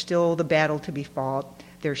agree. There's still the battle to be fought.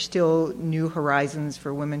 There's still new horizons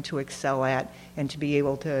for women to excel at and to be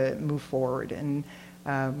able to move forward. And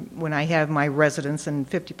when I have my residents, and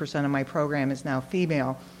 50% of my program is now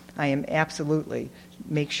female, I am absolutely,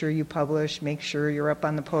 make sure you publish, make sure you're up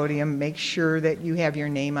on the podium, make sure that you have your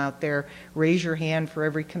name out there, raise your hand for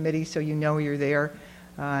every committee so you know you're there,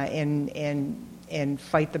 and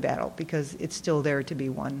fight the battle, because it's still there to be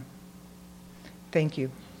won. Thank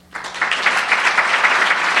you.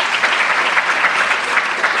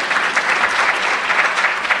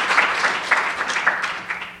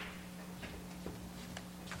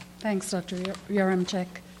 Thanks, Dr. Yaremchuk.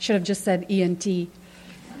 Should have just said ENT.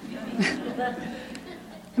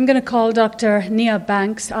 I'm going to call Dr. Nia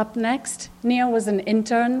Banks up next. Nia was an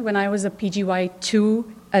intern when I was a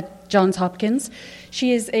PGY2 at Johns Hopkins.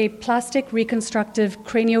 She is a plastic reconstructive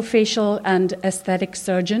craniofacial and aesthetic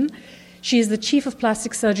surgeon. She is the chief of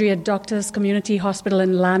plastic surgery at Doctors Community Hospital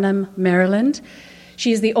in Lanham, Maryland.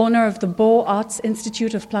 She is the owner of the Bow Arts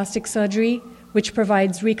Institute of Plastic Surgery, which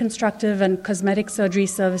provides reconstructive and cosmetic surgery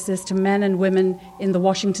services to men and women in the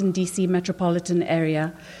Washington, D.C. metropolitan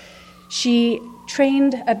area. She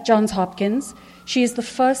trained at Johns Hopkins. She is the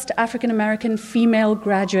first African-American female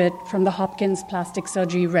graduate from the Hopkins Plastic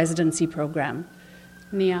Surgery Residency Program.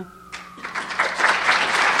 Nia.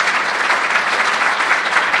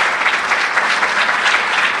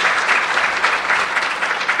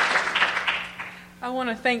 I want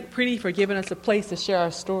to thank Preety for giving us a place to share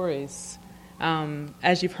our stories.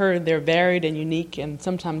 As you've heard, they're varied and unique and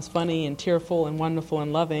sometimes funny and tearful and wonderful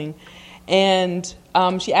and loving. And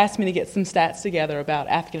she asked me to get some stats together about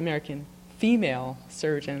African-American female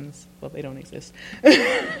surgeons. Well, they don't exist.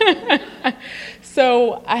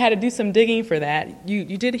 So I had to do some digging for that.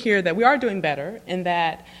 You did hear that we are doing better in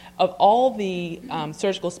that of all the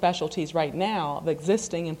surgical specialties right now of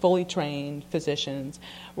existing and fully trained physicians,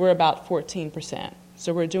 we're about 14%.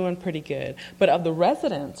 So we're doing pretty good. But of the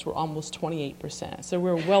residents, we're almost 28%. So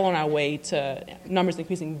we're well on our way to numbers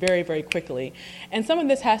increasing very, very quickly. And some of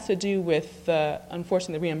this has to do with,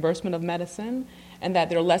 unfortunately, the reimbursement of medicine, and that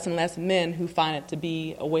there are less and less men who find it to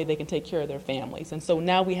be a way they can take care of their families. And so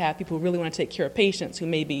now we have people who really want to take care of patients who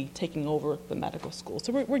may be taking over the medical school.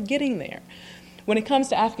 So we're getting there. When it comes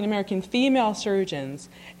to African-American female surgeons,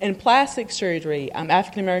 in plastic surgery,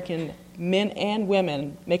 African-American men and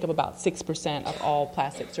women make up about 6% of all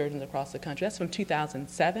plastic surgeons across the country. That's from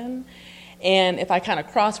 2007. And if I kind of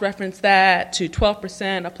cross-reference that to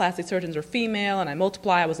 12% of plastic surgeons are female, and I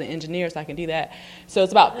multiply, I was an engineer, so I can do that. So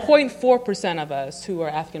it's about 0.4% of us who are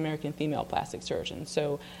African-American female plastic surgeons.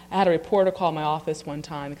 So I had a reporter call my office one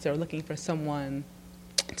time because they were looking for someone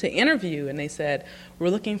to interview, and they said, we're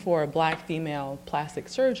looking for a black female plastic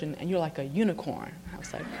surgeon, and you're like a unicorn. I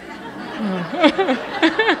was like,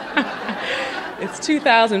 It's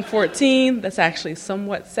 2014. That's actually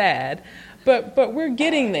somewhat sad, but we're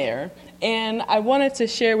getting there. And I wanted to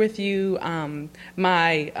share with you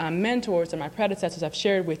my mentors and my predecessors. I've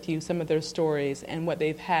shared with you some of their stories and what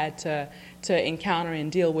they've had to encounter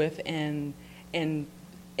and deal with and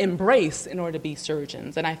embrace in order to be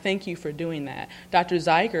surgeons. And I thank you for doing that. Dr.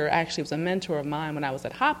 Zeiger actually was a mentor of mine when I was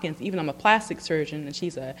at Hopkins. Even though I'm a plastic surgeon and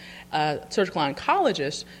she's a surgical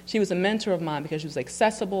oncologist, she was a mentor of mine because she was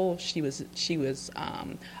accessible, she was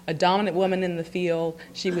a dominant woman in the field,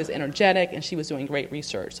 she was energetic, and she was doing great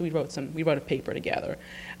research. So we wrote a paper together.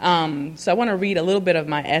 So I want to read a little bit of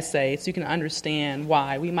my essay so you can understand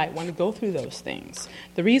why we might want to go through those things.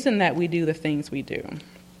 The reason that we do the things we do.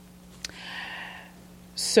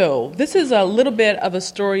 So this is a little bit of a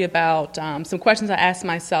story about some questions I asked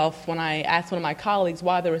myself when I asked one of my colleagues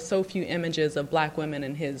why there were so few images of black women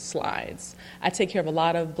in his slides. I take care of a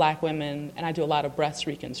lot of black women, and I do a lot of breast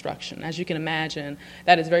reconstruction. As you can imagine,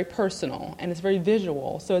 that is very personal, and it's very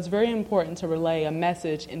visual. So it's very important to relay a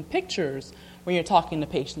message in pictures when you're talking to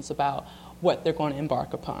patients about what they're going to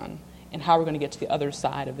embark upon and how we're going to get to the other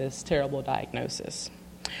side of this terrible diagnosis.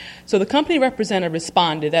 So the company representative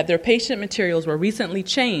responded that their patient materials were recently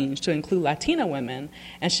changed to include Latina women,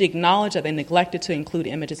 and she acknowledged that they neglected to include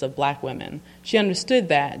images of black women. She understood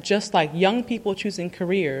that, just like young people choosing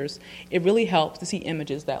careers, it really helps to see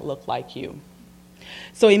images that look like you.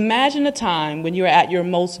 So imagine a time when you're at your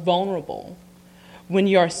most vulnerable, when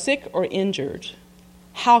you are sick or injured.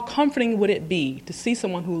 How comforting would it be to see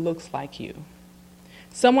someone who looks like you?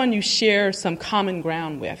 Someone you share some common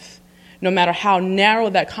ground with, no matter how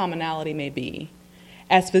narrow that commonality may be.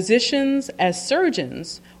 As physicians, as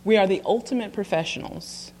surgeons, we are the ultimate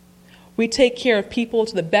professionals. We take care of people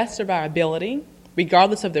to the best of our ability,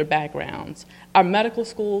 regardless of their backgrounds. Our medical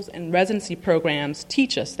schools and residency programs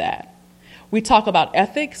teach us that. We talk about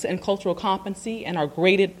ethics and cultural competency and are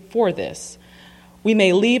graded for this. We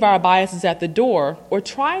may leave our biases at the door, or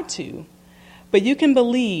try to, but you can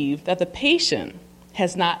believe that the patient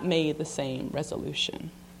has not made the same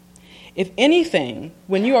resolution. If anything,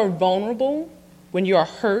 when you are vulnerable, when you are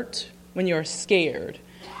hurt, when you are scared,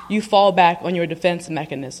 you fall back on your defense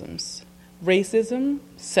mechanisms. Racism,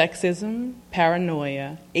 sexism,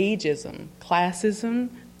 paranoia, ageism, classism,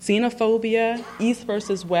 xenophobia, East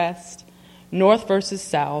versus West, North versus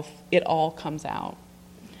South, it all comes out.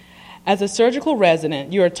 As a surgical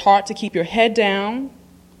resident, you are taught to keep your head down,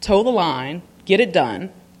 toe the line, get it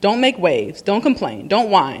done. Don't make waves, don't complain, don't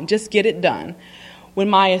whine, just get it done. When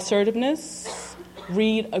my assertiveness,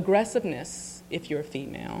 read aggressiveness if you're a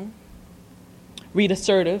female. Read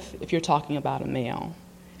assertive if you're talking about a male.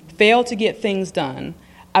 Fail to get things done,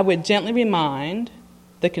 I would gently remind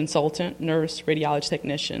the consultant, nurse, radiology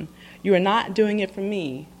technician, you are not doing it for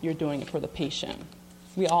me, you're doing it for the patient.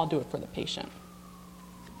 We all do it for the patient.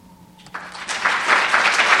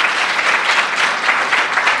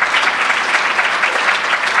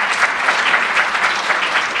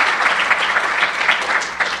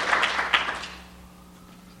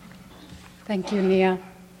 Thank you, Nia.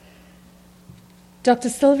 Dr.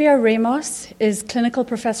 Sylvia Ramos is clinical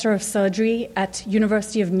professor of surgery at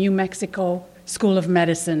University of New Mexico School of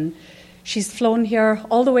Medicine. She's flown here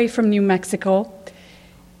all the way from New Mexico.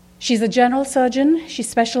 She's a general surgeon. She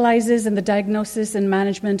specializes in the diagnosis and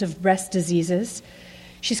management of breast diseases.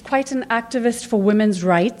 She's quite an activist for women's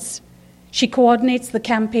rights. She coordinates the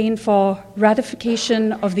campaign for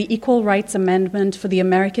ratification of the Equal Rights Amendment for the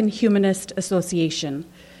American Humanist Association.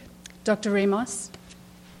 Dr. Ramos.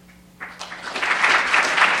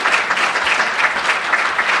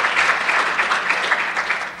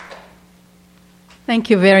 Thank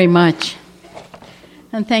you very much.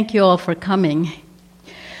 And thank you all for coming.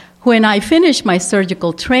 When I finished my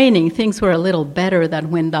surgical training, things were a little better than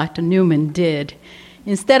when Dr. Newman did.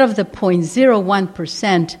 instead of the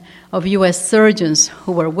 0.01% of U.S. surgeons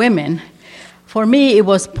who were women, for me it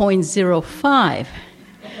was 0.05.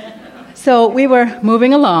 So we were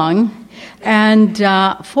moving along, and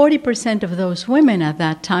 40% of those women at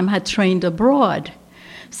that time had trained abroad.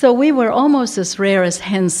 So we were almost as rare as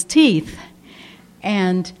hen's teeth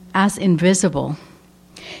and as invisible.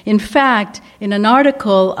 In fact, in an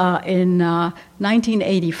article in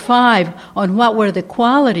 1985 on what were the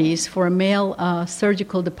qualities for a male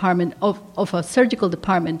surgical department of a surgical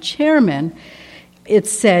department chairman, it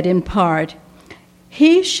said in part,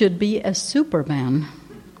 he should be a Superman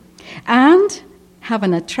and have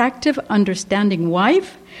an attractive, understanding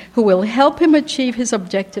wife who will help him achieve his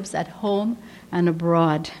objectives at home and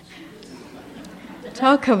abroad.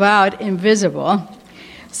 Talk about invisible.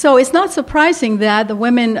 So it's not surprising that the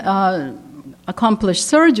women accomplished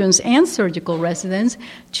surgeons and surgical residents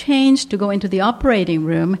changed to go into the operating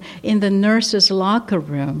room in the nurses' locker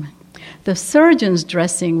room. The surgeon's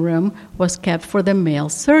dressing room was kept for the male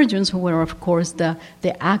surgeons, who were, of course, the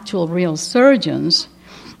actual real surgeons.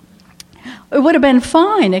 It would have been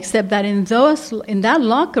fine, except that in that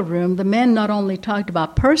locker room, the men not only talked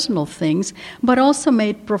about personal things, but also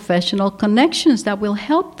made professional connections that will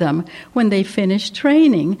help them, when they finish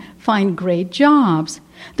training, find great jobs.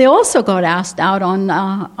 They also got asked out on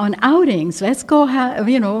outings. Let's go,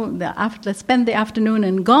 let's spend the afternoon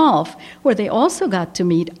in golf, where they also got to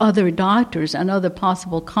meet other doctors and other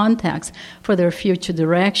possible contacts for their future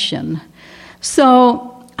direction.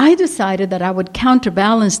 So I decided that I would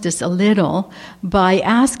counterbalance this a little by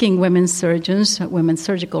asking women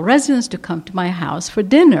surgical residents to come to my house for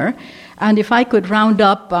dinner. And if I could round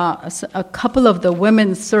up a couple of the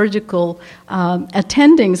women surgical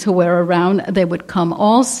attendings who were around, they would come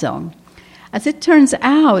also. As it turns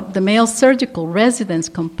out, the male surgical residents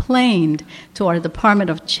complained to our Department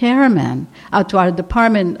of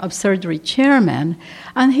Surgery chairman,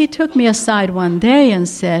 and he took me aside one day and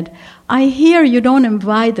said, I hear you don't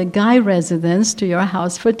invite the guy residents to your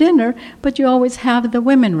house for dinner, but you always have the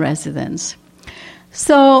women residents.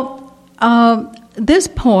 So this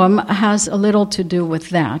poem has a little to do with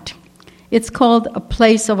that. It's called A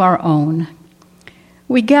Place of Our Own.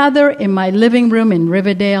 We gather in my living room in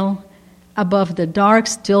Riverdale, above the dark,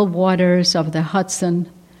 still waters of the Hudson,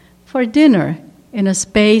 for dinner in a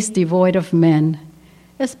space devoid of men,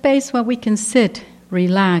 a space where we can sit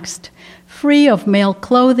relaxed, free of male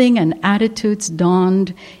clothing and attitudes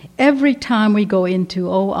donned every time we go into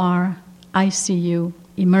OR, ICU,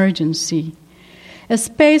 emergency, a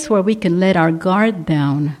space where we can let our guard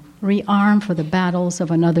down, rearm for the battles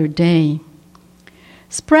of another day.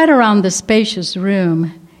 Spread around the spacious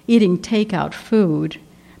room, eating takeout food,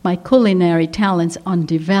 my culinary talents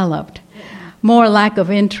undeveloped, more lack of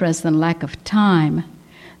interest than lack of time.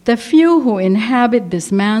 The few who inhabit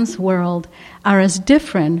this man's world are as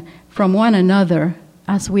different from one another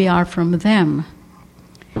as we are from them.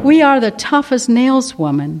 We are the toughest nails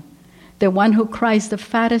woman, the one who cries the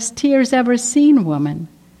fattest tears ever seen woman,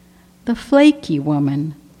 the flaky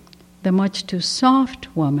woman, the much too soft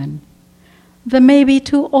woman, the maybe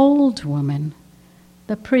too old woman,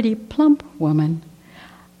 the pretty plump woman,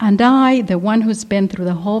 and I, the one who's been through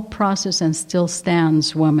the whole process and still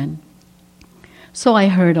stands woman. So I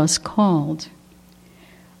heard us called.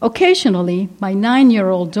 Occasionally, my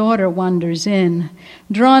 9-year-old daughter wanders in,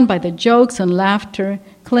 drawn by the jokes and laughter,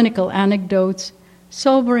 clinical anecdotes,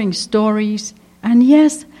 sobering stories, and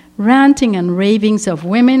yes, ranting and ravings of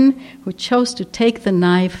women who chose to take the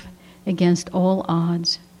knife against all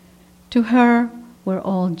odds. To her, we're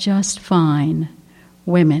all just fine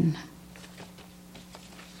women.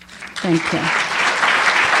 Thank you.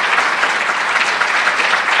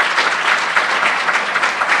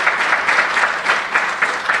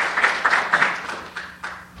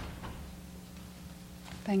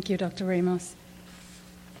 Thank you, Dr. Ramos.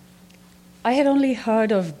 I had only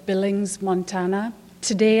heard of Billings, Montana.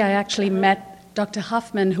 Today I actually met Dr.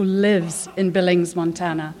 Huffman, who lives in Billings,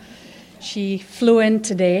 Montana. She flew in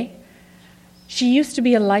today. She used to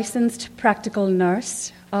be a licensed practical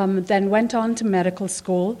nurse, then went on to medical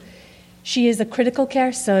school. She is a critical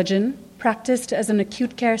care surgeon, practiced as an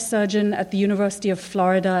acute care surgeon at the University of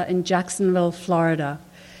Florida in Jacksonville, Florida.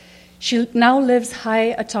 She now lives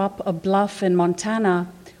high atop a bluff in Montana,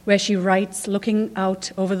 where she writes looking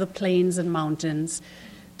out over the plains and mountains.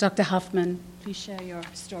 Dr. Huffman, please share your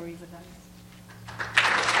story with us.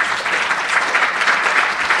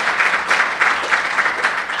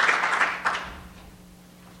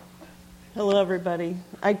 Hello, everybody.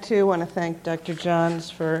 I, too, want to thank Dr. Johns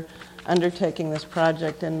for undertaking this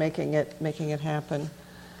project and making it happen.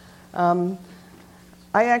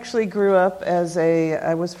 I actually grew up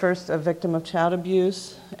I was first a victim of child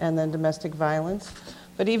abuse and then domestic violence.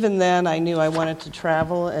 But even then, I knew I wanted to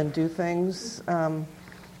travel and do things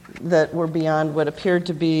that were beyond what appeared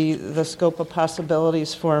to be the scope of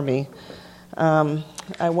possibilities for me. I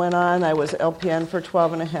was LPN for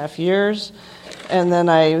 12 and a half years, and then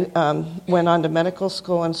I went on to medical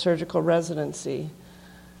school and surgical residency.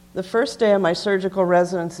 The first day of my surgical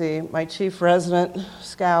residency, my chief resident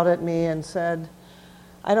scowled at me and said,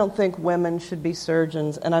 "I don't think women should be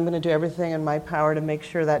surgeons, and I'm going to do everything in my power to make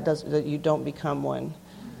sure that you don't become one."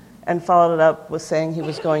 And followed it up with saying he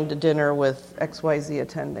was going to dinner with XYZ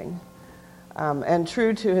attending. And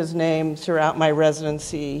true to his name, throughout my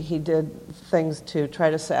residency, he did things to try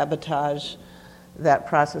to sabotage that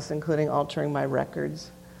process, including altering my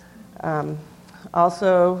records.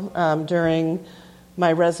 Also, during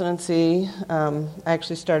my residency, I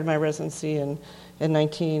actually started my residency in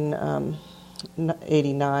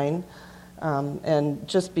 1989. And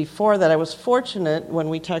just before that, I was fortunate, when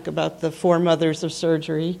we talk about the four mothers of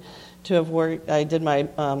surgery, to have worked. I did my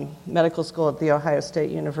medical school at The Ohio State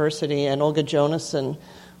University, and Olga Jonassen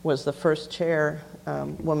was the first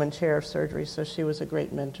woman chair of surgery, so she was a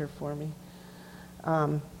great mentor for me.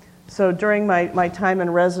 So during my time in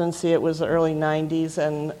residency, it was the early 90s,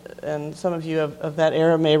 and some of you of that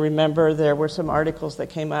era may remember there were some articles that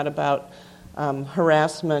came out about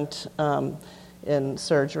harassment in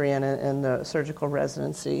surgery and in the surgical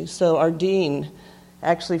residency. So our dean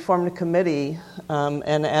actually formed a committee,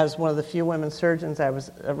 and as one of the few women surgeons I was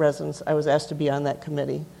asked to be on that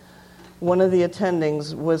committee. One of the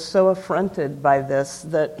attendings was so affronted by this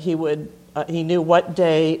that he knew what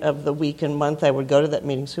day of the week and month I would go to that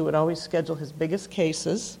meeting, so he would always schedule his biggest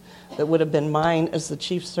cases that would have been mine as the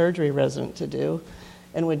chief surgery resident to do,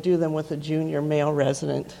 and would do them with a junior male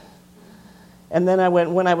resident. And then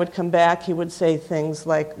when I would come back, he would say things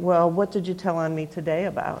like, "Well, what did you tell on me today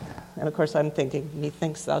about?" And of course I'm thinking,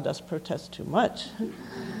 "Methinks thou dost protest too much."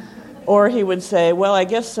 Or he would say, "Well, I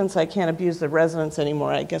guess since I can't abuse the residents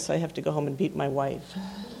anymore, I guess I have to go home and beat my wife."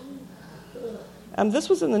 This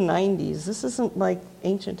was in the 90s. This isn't like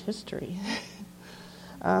ancient history.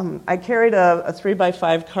 I carried a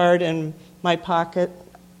 3x5 card in my pocket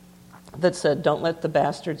that said, "Don't let the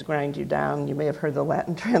bastards grind you down." You may have heard the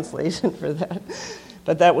Latin translation for that.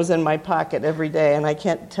 But that was in my pocket every day, and I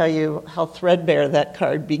can't tell you how threadbare that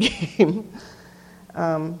card became.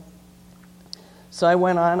 So I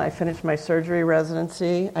went on, I finished my surgery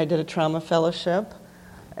residency, I did a trauma fellowship,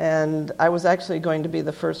 and I was actually going to be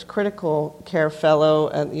the first critical care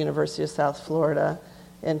fellow at the University of South Florida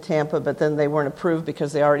in Tampa, but then they weren't approved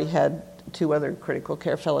because they already had 2 other critical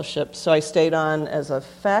care fellowships. So I stayed on as a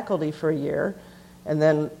faculty for a year, and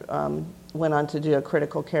then went on to do a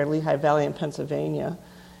critical care in Lehigh Valley in Pennsylvania.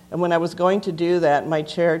 And when I was going to do that, my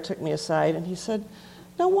chair took me aside and he said,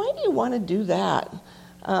 "Now, why do you want to do that?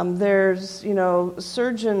 There's,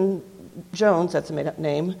 Surgeon Jones, that's a made-up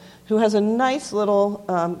name, who has a nice little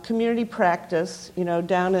community practice,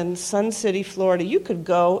 down in Sun City, Florida. You could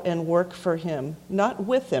go and work for him, not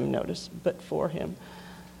with him, notice, but for him."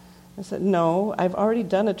 I said, "No, I've already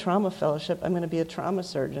done a trauma fellowship. I'm going to be a trauma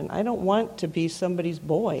surgeon. I don't want to be somebody's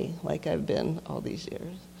boy like I've been all these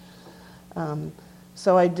years."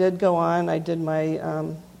 So I did go on. I did my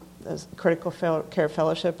critical care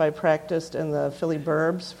fellowship. I practiced in the Philly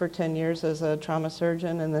Burbs for 10 years as a trauma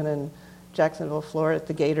surgeon, and then in Jacksonville, Florida at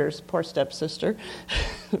the Gators, poor stepsister,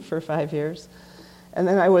 for 5 years. And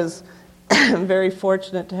then I was very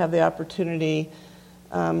fortunate to have the opportunity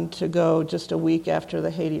to go just a week after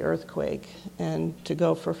the Haiti earthquake and to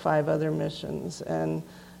go for 5 other missions. And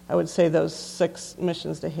I would say those 6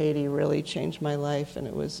 missions to Haiti really changed my life, and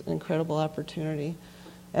it was an incredible opportunity.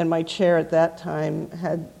 And my chair at that time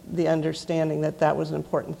had the understanding that that was an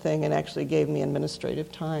important thing and actually gave me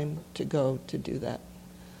administrative time to go to do that.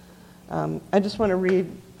 I just want to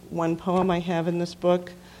read one poem I have in this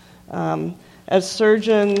book. As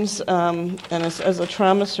surgeons and as a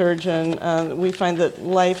trauma surgeon, we find that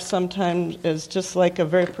life sometimes is just like a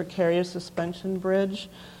very precarious suspension bridge,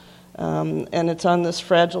 and it's on this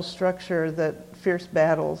fragile structure that fierce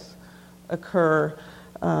battles occur,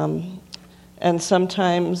 and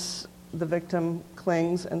sometimes the victim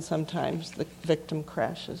clings and sometimes the victim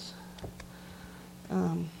crashes.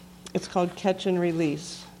 It's called Catch and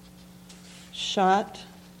Release. Shot,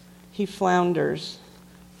 he flounders,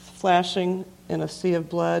 flashing in a sea of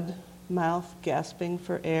blood, mouth gasping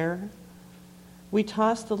for air. We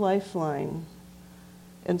toss the lifeline,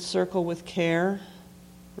 encircle with care,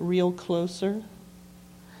 reel closer.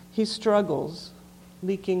 He struggles,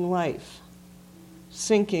 leaking life,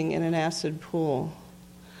 sinking in an acid pool.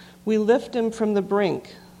 We lift him from the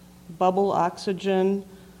brink, bubble oxygen,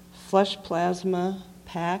 flesh plasma,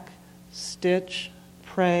 pack, stitch,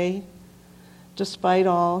 pray. Despite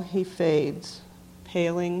all, he fades,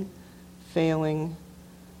 paling, failing.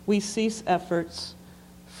 We cease efforts,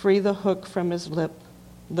 free the hook from his lip,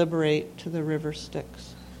 liberate to the river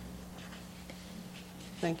Styx.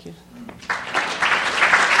 Thank you.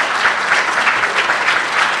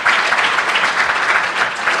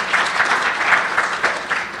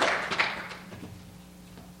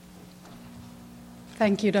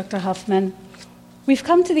 Thank you, Dr. Huffman. We've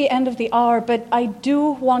come to the end of the hour, but I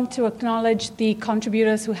do want to acknowledge the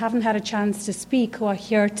contributors who haven't had a chance to speak who are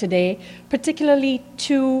here today, particularly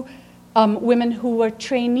two women who were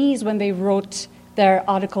trainees when they wrote their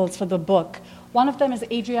articles for the book. One of them is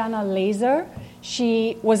Adriana Laser.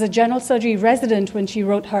 She was a general surgery resident when she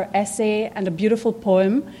wrote her essay and a beautiful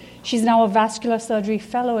poem. She's now a vascular surgery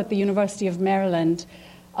fellow at the University of Maryland.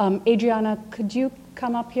 Adriana, could you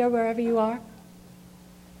come up here wherever you are?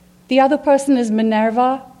 The other person is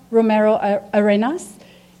Minerva Romero Arenas.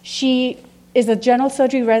 She is a general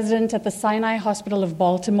surgery resident at the Sinai Hospital of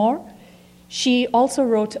Baltimore. She also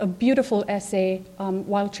wrote a beautiful essay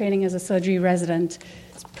while training as a surgery resident.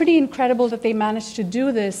 It's pretty incredible that they managed to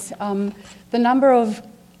do this. The number of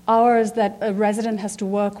hours that a resident has to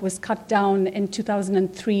work was cut down in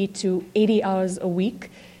 2003 to 80 hours a week.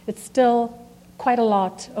 It's still quite a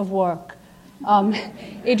lot of work.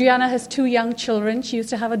 Adriana has 2 young children. She used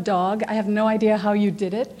to have a dog. I have no idea how you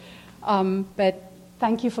did it. But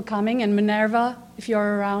thank you for coming. And Minerva, if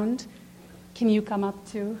you're around, can you come up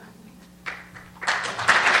too?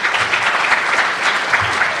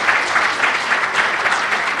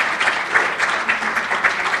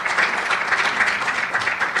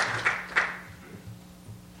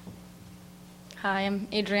 Hi, I'm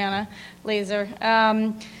Adriana Laser.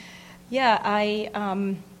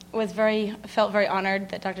 I felt very honored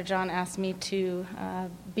that Dr. John asked me to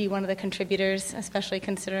be one of the contributors, especially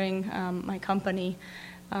considering my company.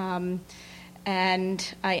 And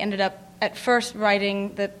I ended up at first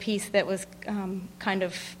writing the piece that was kind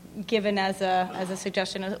of given as a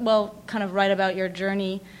suggestion, kind of write about your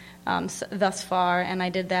journey thus far, and I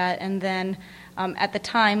did that. And then at the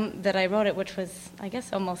time that I wrote it, which was, I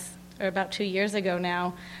guess, about 2 years ago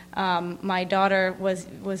now, my daughter was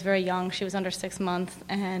very young. She was under 6 months,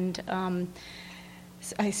 and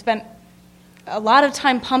I spent a lot of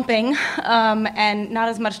time pumping and not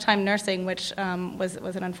as much time nursing, which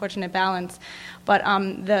was an unfortunate balance. But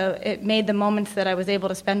it made the moments that I was able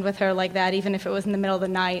to spend with her like that, even if it was in the middle of the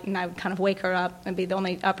night, and I would kind of wake her up and be the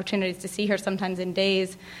only opportunities to see her sometimes in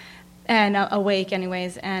days, and awake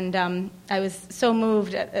anyways. And I was so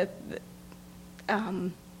moved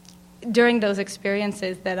during those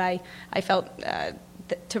experiences that I felt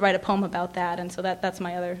to write a poem about that, and so that's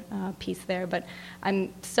my other piece there. But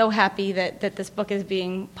I'm so happy that this book is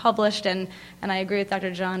being published, and I agree with Dr.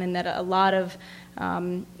 John in that a lot of,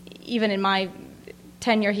 even in my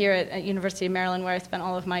tenure here at University of Maryland, where I spent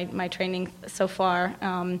all of my training so far,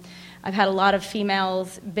 I've had a lot of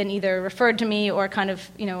females been either referred to me or kind of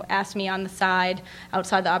asked me on the side,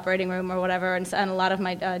 outside the operating room or whatever, and a lot of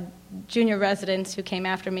my junior residents who came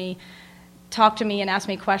after me talked to me and asked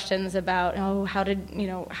me questions about,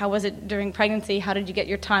 how was it during pregnancy? How did you get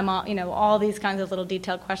your time off? All these kinds of little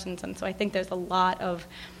detailed questions. And so I think there's a lot of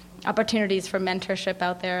opportunities for mentorship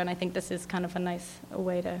out there, and I think this is kind of a nice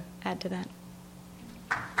way to add to that.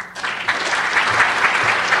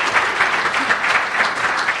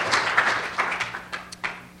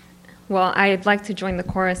 Well, I'd like to join the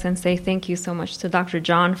chorus and say thank you so much to Dr.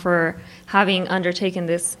 John for having undertaken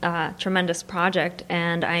this tremendous project,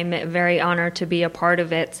 and I'm very honored to be a part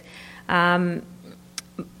of it.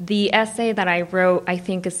 The essay that I wrote, I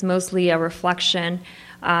think, is mostly a reflection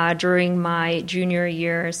during my junior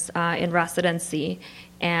years in residency,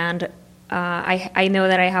 and I know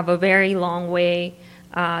that I have a very long way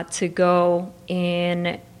to go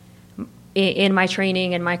in my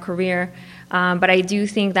training and my career. But I do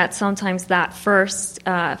think that sometimes that first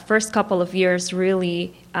couple of years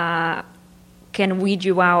really can weed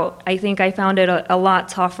you out. I think I found it a lot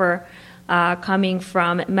tougher coming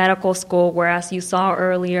from medical school, where, as you saw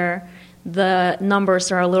earlier, the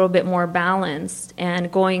numbers are a little bit more balanced,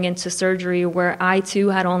 and going into surgery, where I too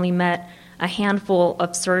had only met a handful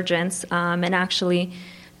of surgeons, and actually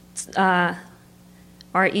our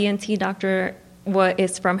ENT doctor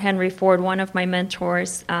is from Henry Ford. One of my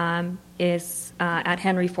mentors is at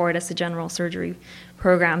Henry Ford as a general surgery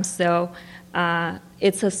program. So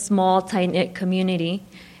it's a small, tight-knit community.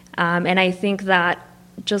 And I think that,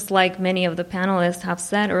 just like many of the panelists have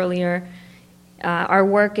said earlier, our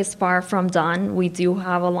work is far from done. We do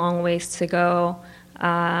have a long ways to go,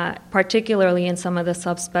 particularly in some of the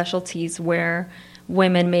subspecialties where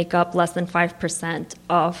women make up less than 5%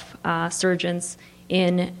 of surgeons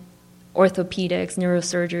in orthopedics,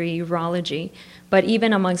 neurosurgery, urology. But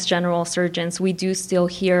even amongst general surgeons, we do still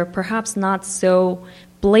hear perhaps not so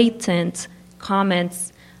blatant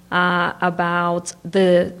comments about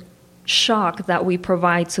the shock that we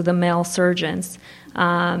provide to the male surgeons.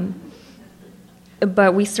 But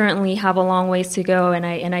we certainly have a long ways to go, and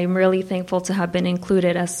I'm really thankful to have been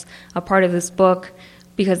included as a part of this book,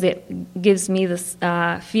 because it gives me this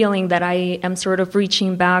feeling that I am sort of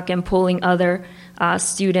reaching back and pulling other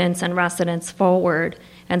students and residents forward,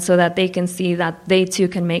 and so that they can see that they too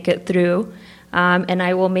can make it through. And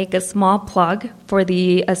I will make a small plug for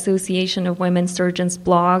the Association of Women Surgeons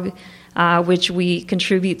blog, which we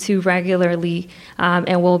contribute to regularly,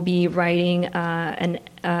 and we'll be writing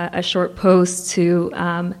a short post to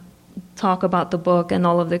talk about the book and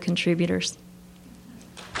all of the contributors.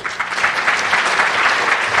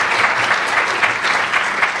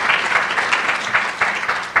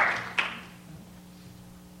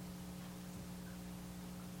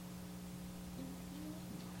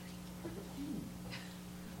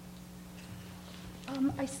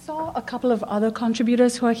 I saw a couple of other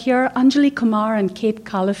contributors who are here. Anjali Kumar and Kate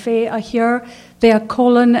Calife are here. They are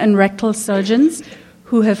colon and rectal surgeons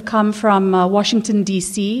who have come from Washington,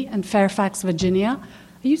 D.C. and Fairfax, Virginia.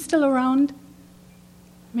 Are you still around?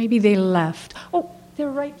 Maybe they left. Oh, they're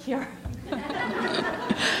right here.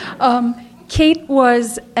 Kate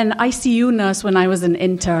was an ICU nurse when I was an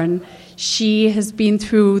intern. She has been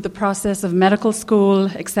through the process of medical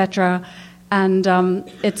school, etc., and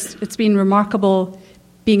it's been remarkable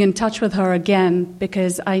being in touch with her again,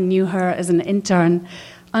 because I knew her as an intern.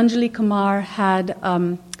 Anjali Kumar had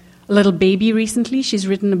a little baby recently. She's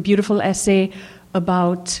written a beautiful essay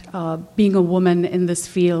about being a woman in this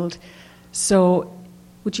field. So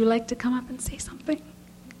would you like to come up and say something?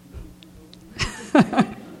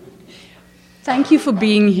 Thank you for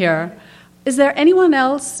being here. Is there anyone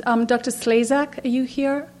else? Dr. Slezak, are you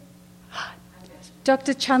here?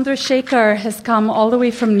 Dr. Chandrasekhar has come all the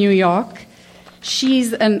way from New York.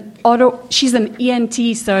 She's an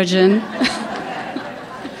ENT surgeon.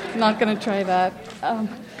 Not going to try that.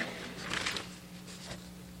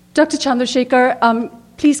 Dr. Chandrasekhar,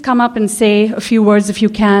 please come up and say a few words if you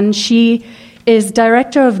can. She is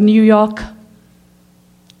director of New York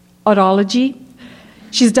Otology.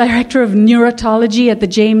 She's director of neurotology at the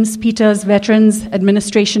James Peters Veterans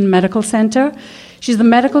Administration Medical Center. She's the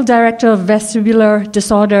medical director of vestibular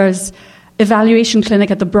disorders evaluation clinic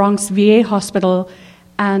at the Bronx VA Hospital,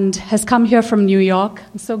 and has come here from New York.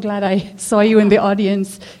 I'm so glad I saw you in the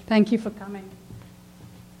audience. Thank you for coming.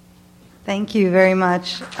 Thank you very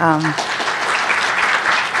much.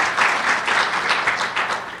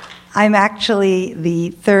 I'm actually the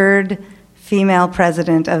third female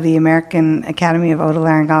president of the American Academy of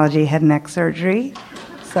Otolaryngology Head and Neck Surgery.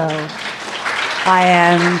 So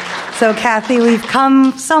Kathy, we've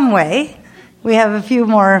come some way. We have a few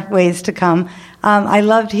more ways to come. I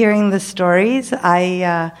loved hearing the stories.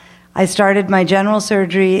 I started my general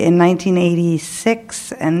surgery in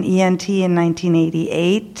 1986 and ENT in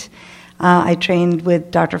 1988. I trained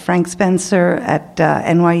with Dr. Frank Spencer at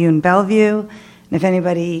NYU in Bellevue. And if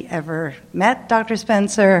anybody ever met Dr.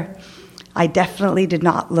 Spencer, I definitely did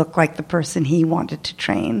not look like the person he wanted to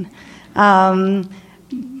train.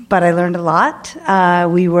 But I learned a lot.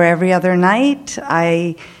 We were every other night.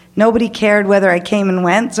 Nobody cared whether I came and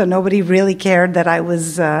went, so nobody really cared that I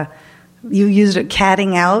was, you used it,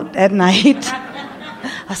 catting out at night.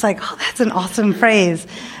 I was like, oh, that's an awesome phrase.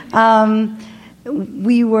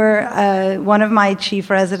 We were, one of my chief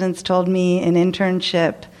residents told me in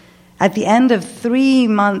internship, at the end of 3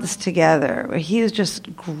 months together, where he was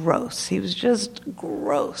just gross. He was just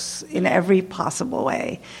gross in every possible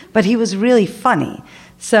way. But he was really funny.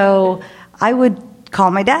 So I would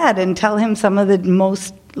call my dad and tell him some of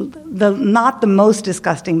not the most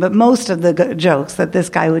disgusting, but most of the jokes that this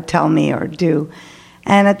guy would tell me or do.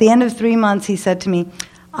 And at the end of 3 months, he said to me,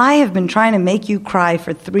 I have been trying to make you cry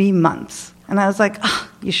for 3 months. And I was like, oh,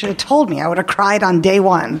 you should have told me. I would have cried on day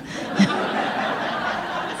one.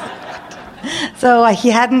 So he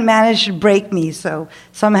hadn't managed to break me, so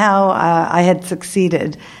somehow I had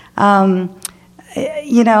succeeded.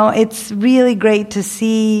 It's really great to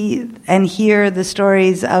see and hear the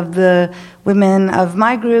stories of the women of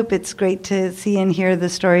my group. It's great to see and hear the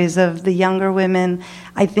stories of the younger women.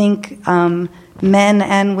 I think men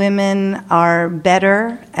and women are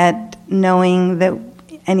better at knowing that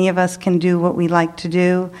any of us can do what we like to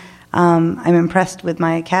do. I'm impressed with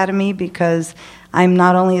my academy because I'm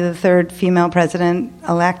not only the third female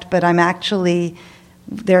president-elect, but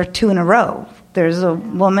there are 2 in a row. There's a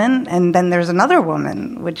woman, and then there's another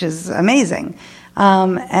woman, which is amazing.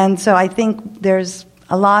 And so I think there's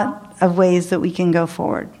a lot of ways that we can go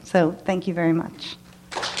forward. So thank you very much.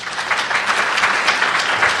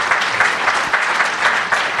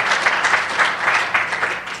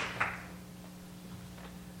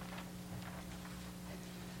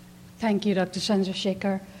 Thank you, Dr.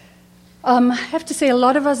 Chandrasekhar. I have to say, a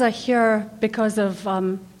lot of us are here because of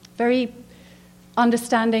very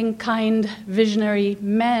understanding, kind, visionary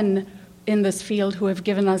men in this field who have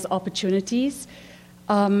given us opportunities.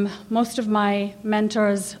 Most of my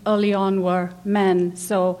mentors early on were men,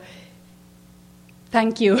 so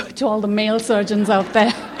thank you to all the male surgeons out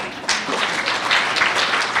there.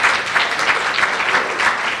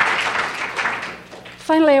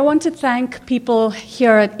 Finally, I want to thank people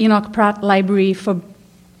here at Enoch Pratt Library for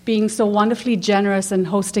being so wonderfully generous in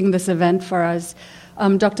hosting this event for us.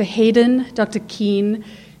 Dr. Hayden, Dr. Keene,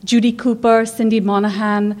 Judy Cooper, Cindy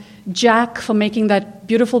Monahan, Jack for making that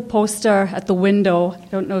beautiful poster at the window. I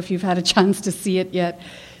don't know if you've had a chance to see it yet.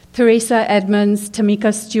 Teresa Edmonds,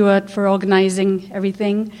 Tamika Stewart for organizing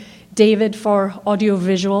everything. David for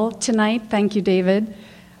audiovisual tonight. Thank you, David.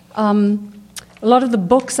 A lot of the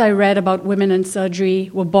books I read about women in surgery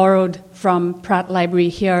were borrowed from Pratt Library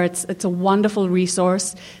here. It's a wonderful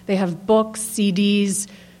resource. They have books, CDs,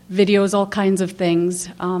 videos, all kinds of things.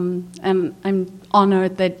 And I'm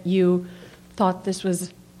honored that you thought this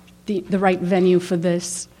was the right venue for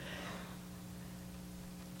this.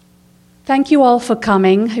 Thank you all for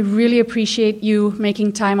coming. I really appreciate you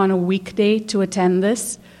making time on a weekday to attend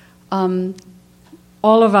this. All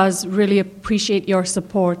of us really appreciate your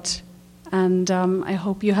support. And I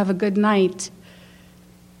hope you have a good night.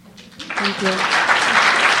 Thank you.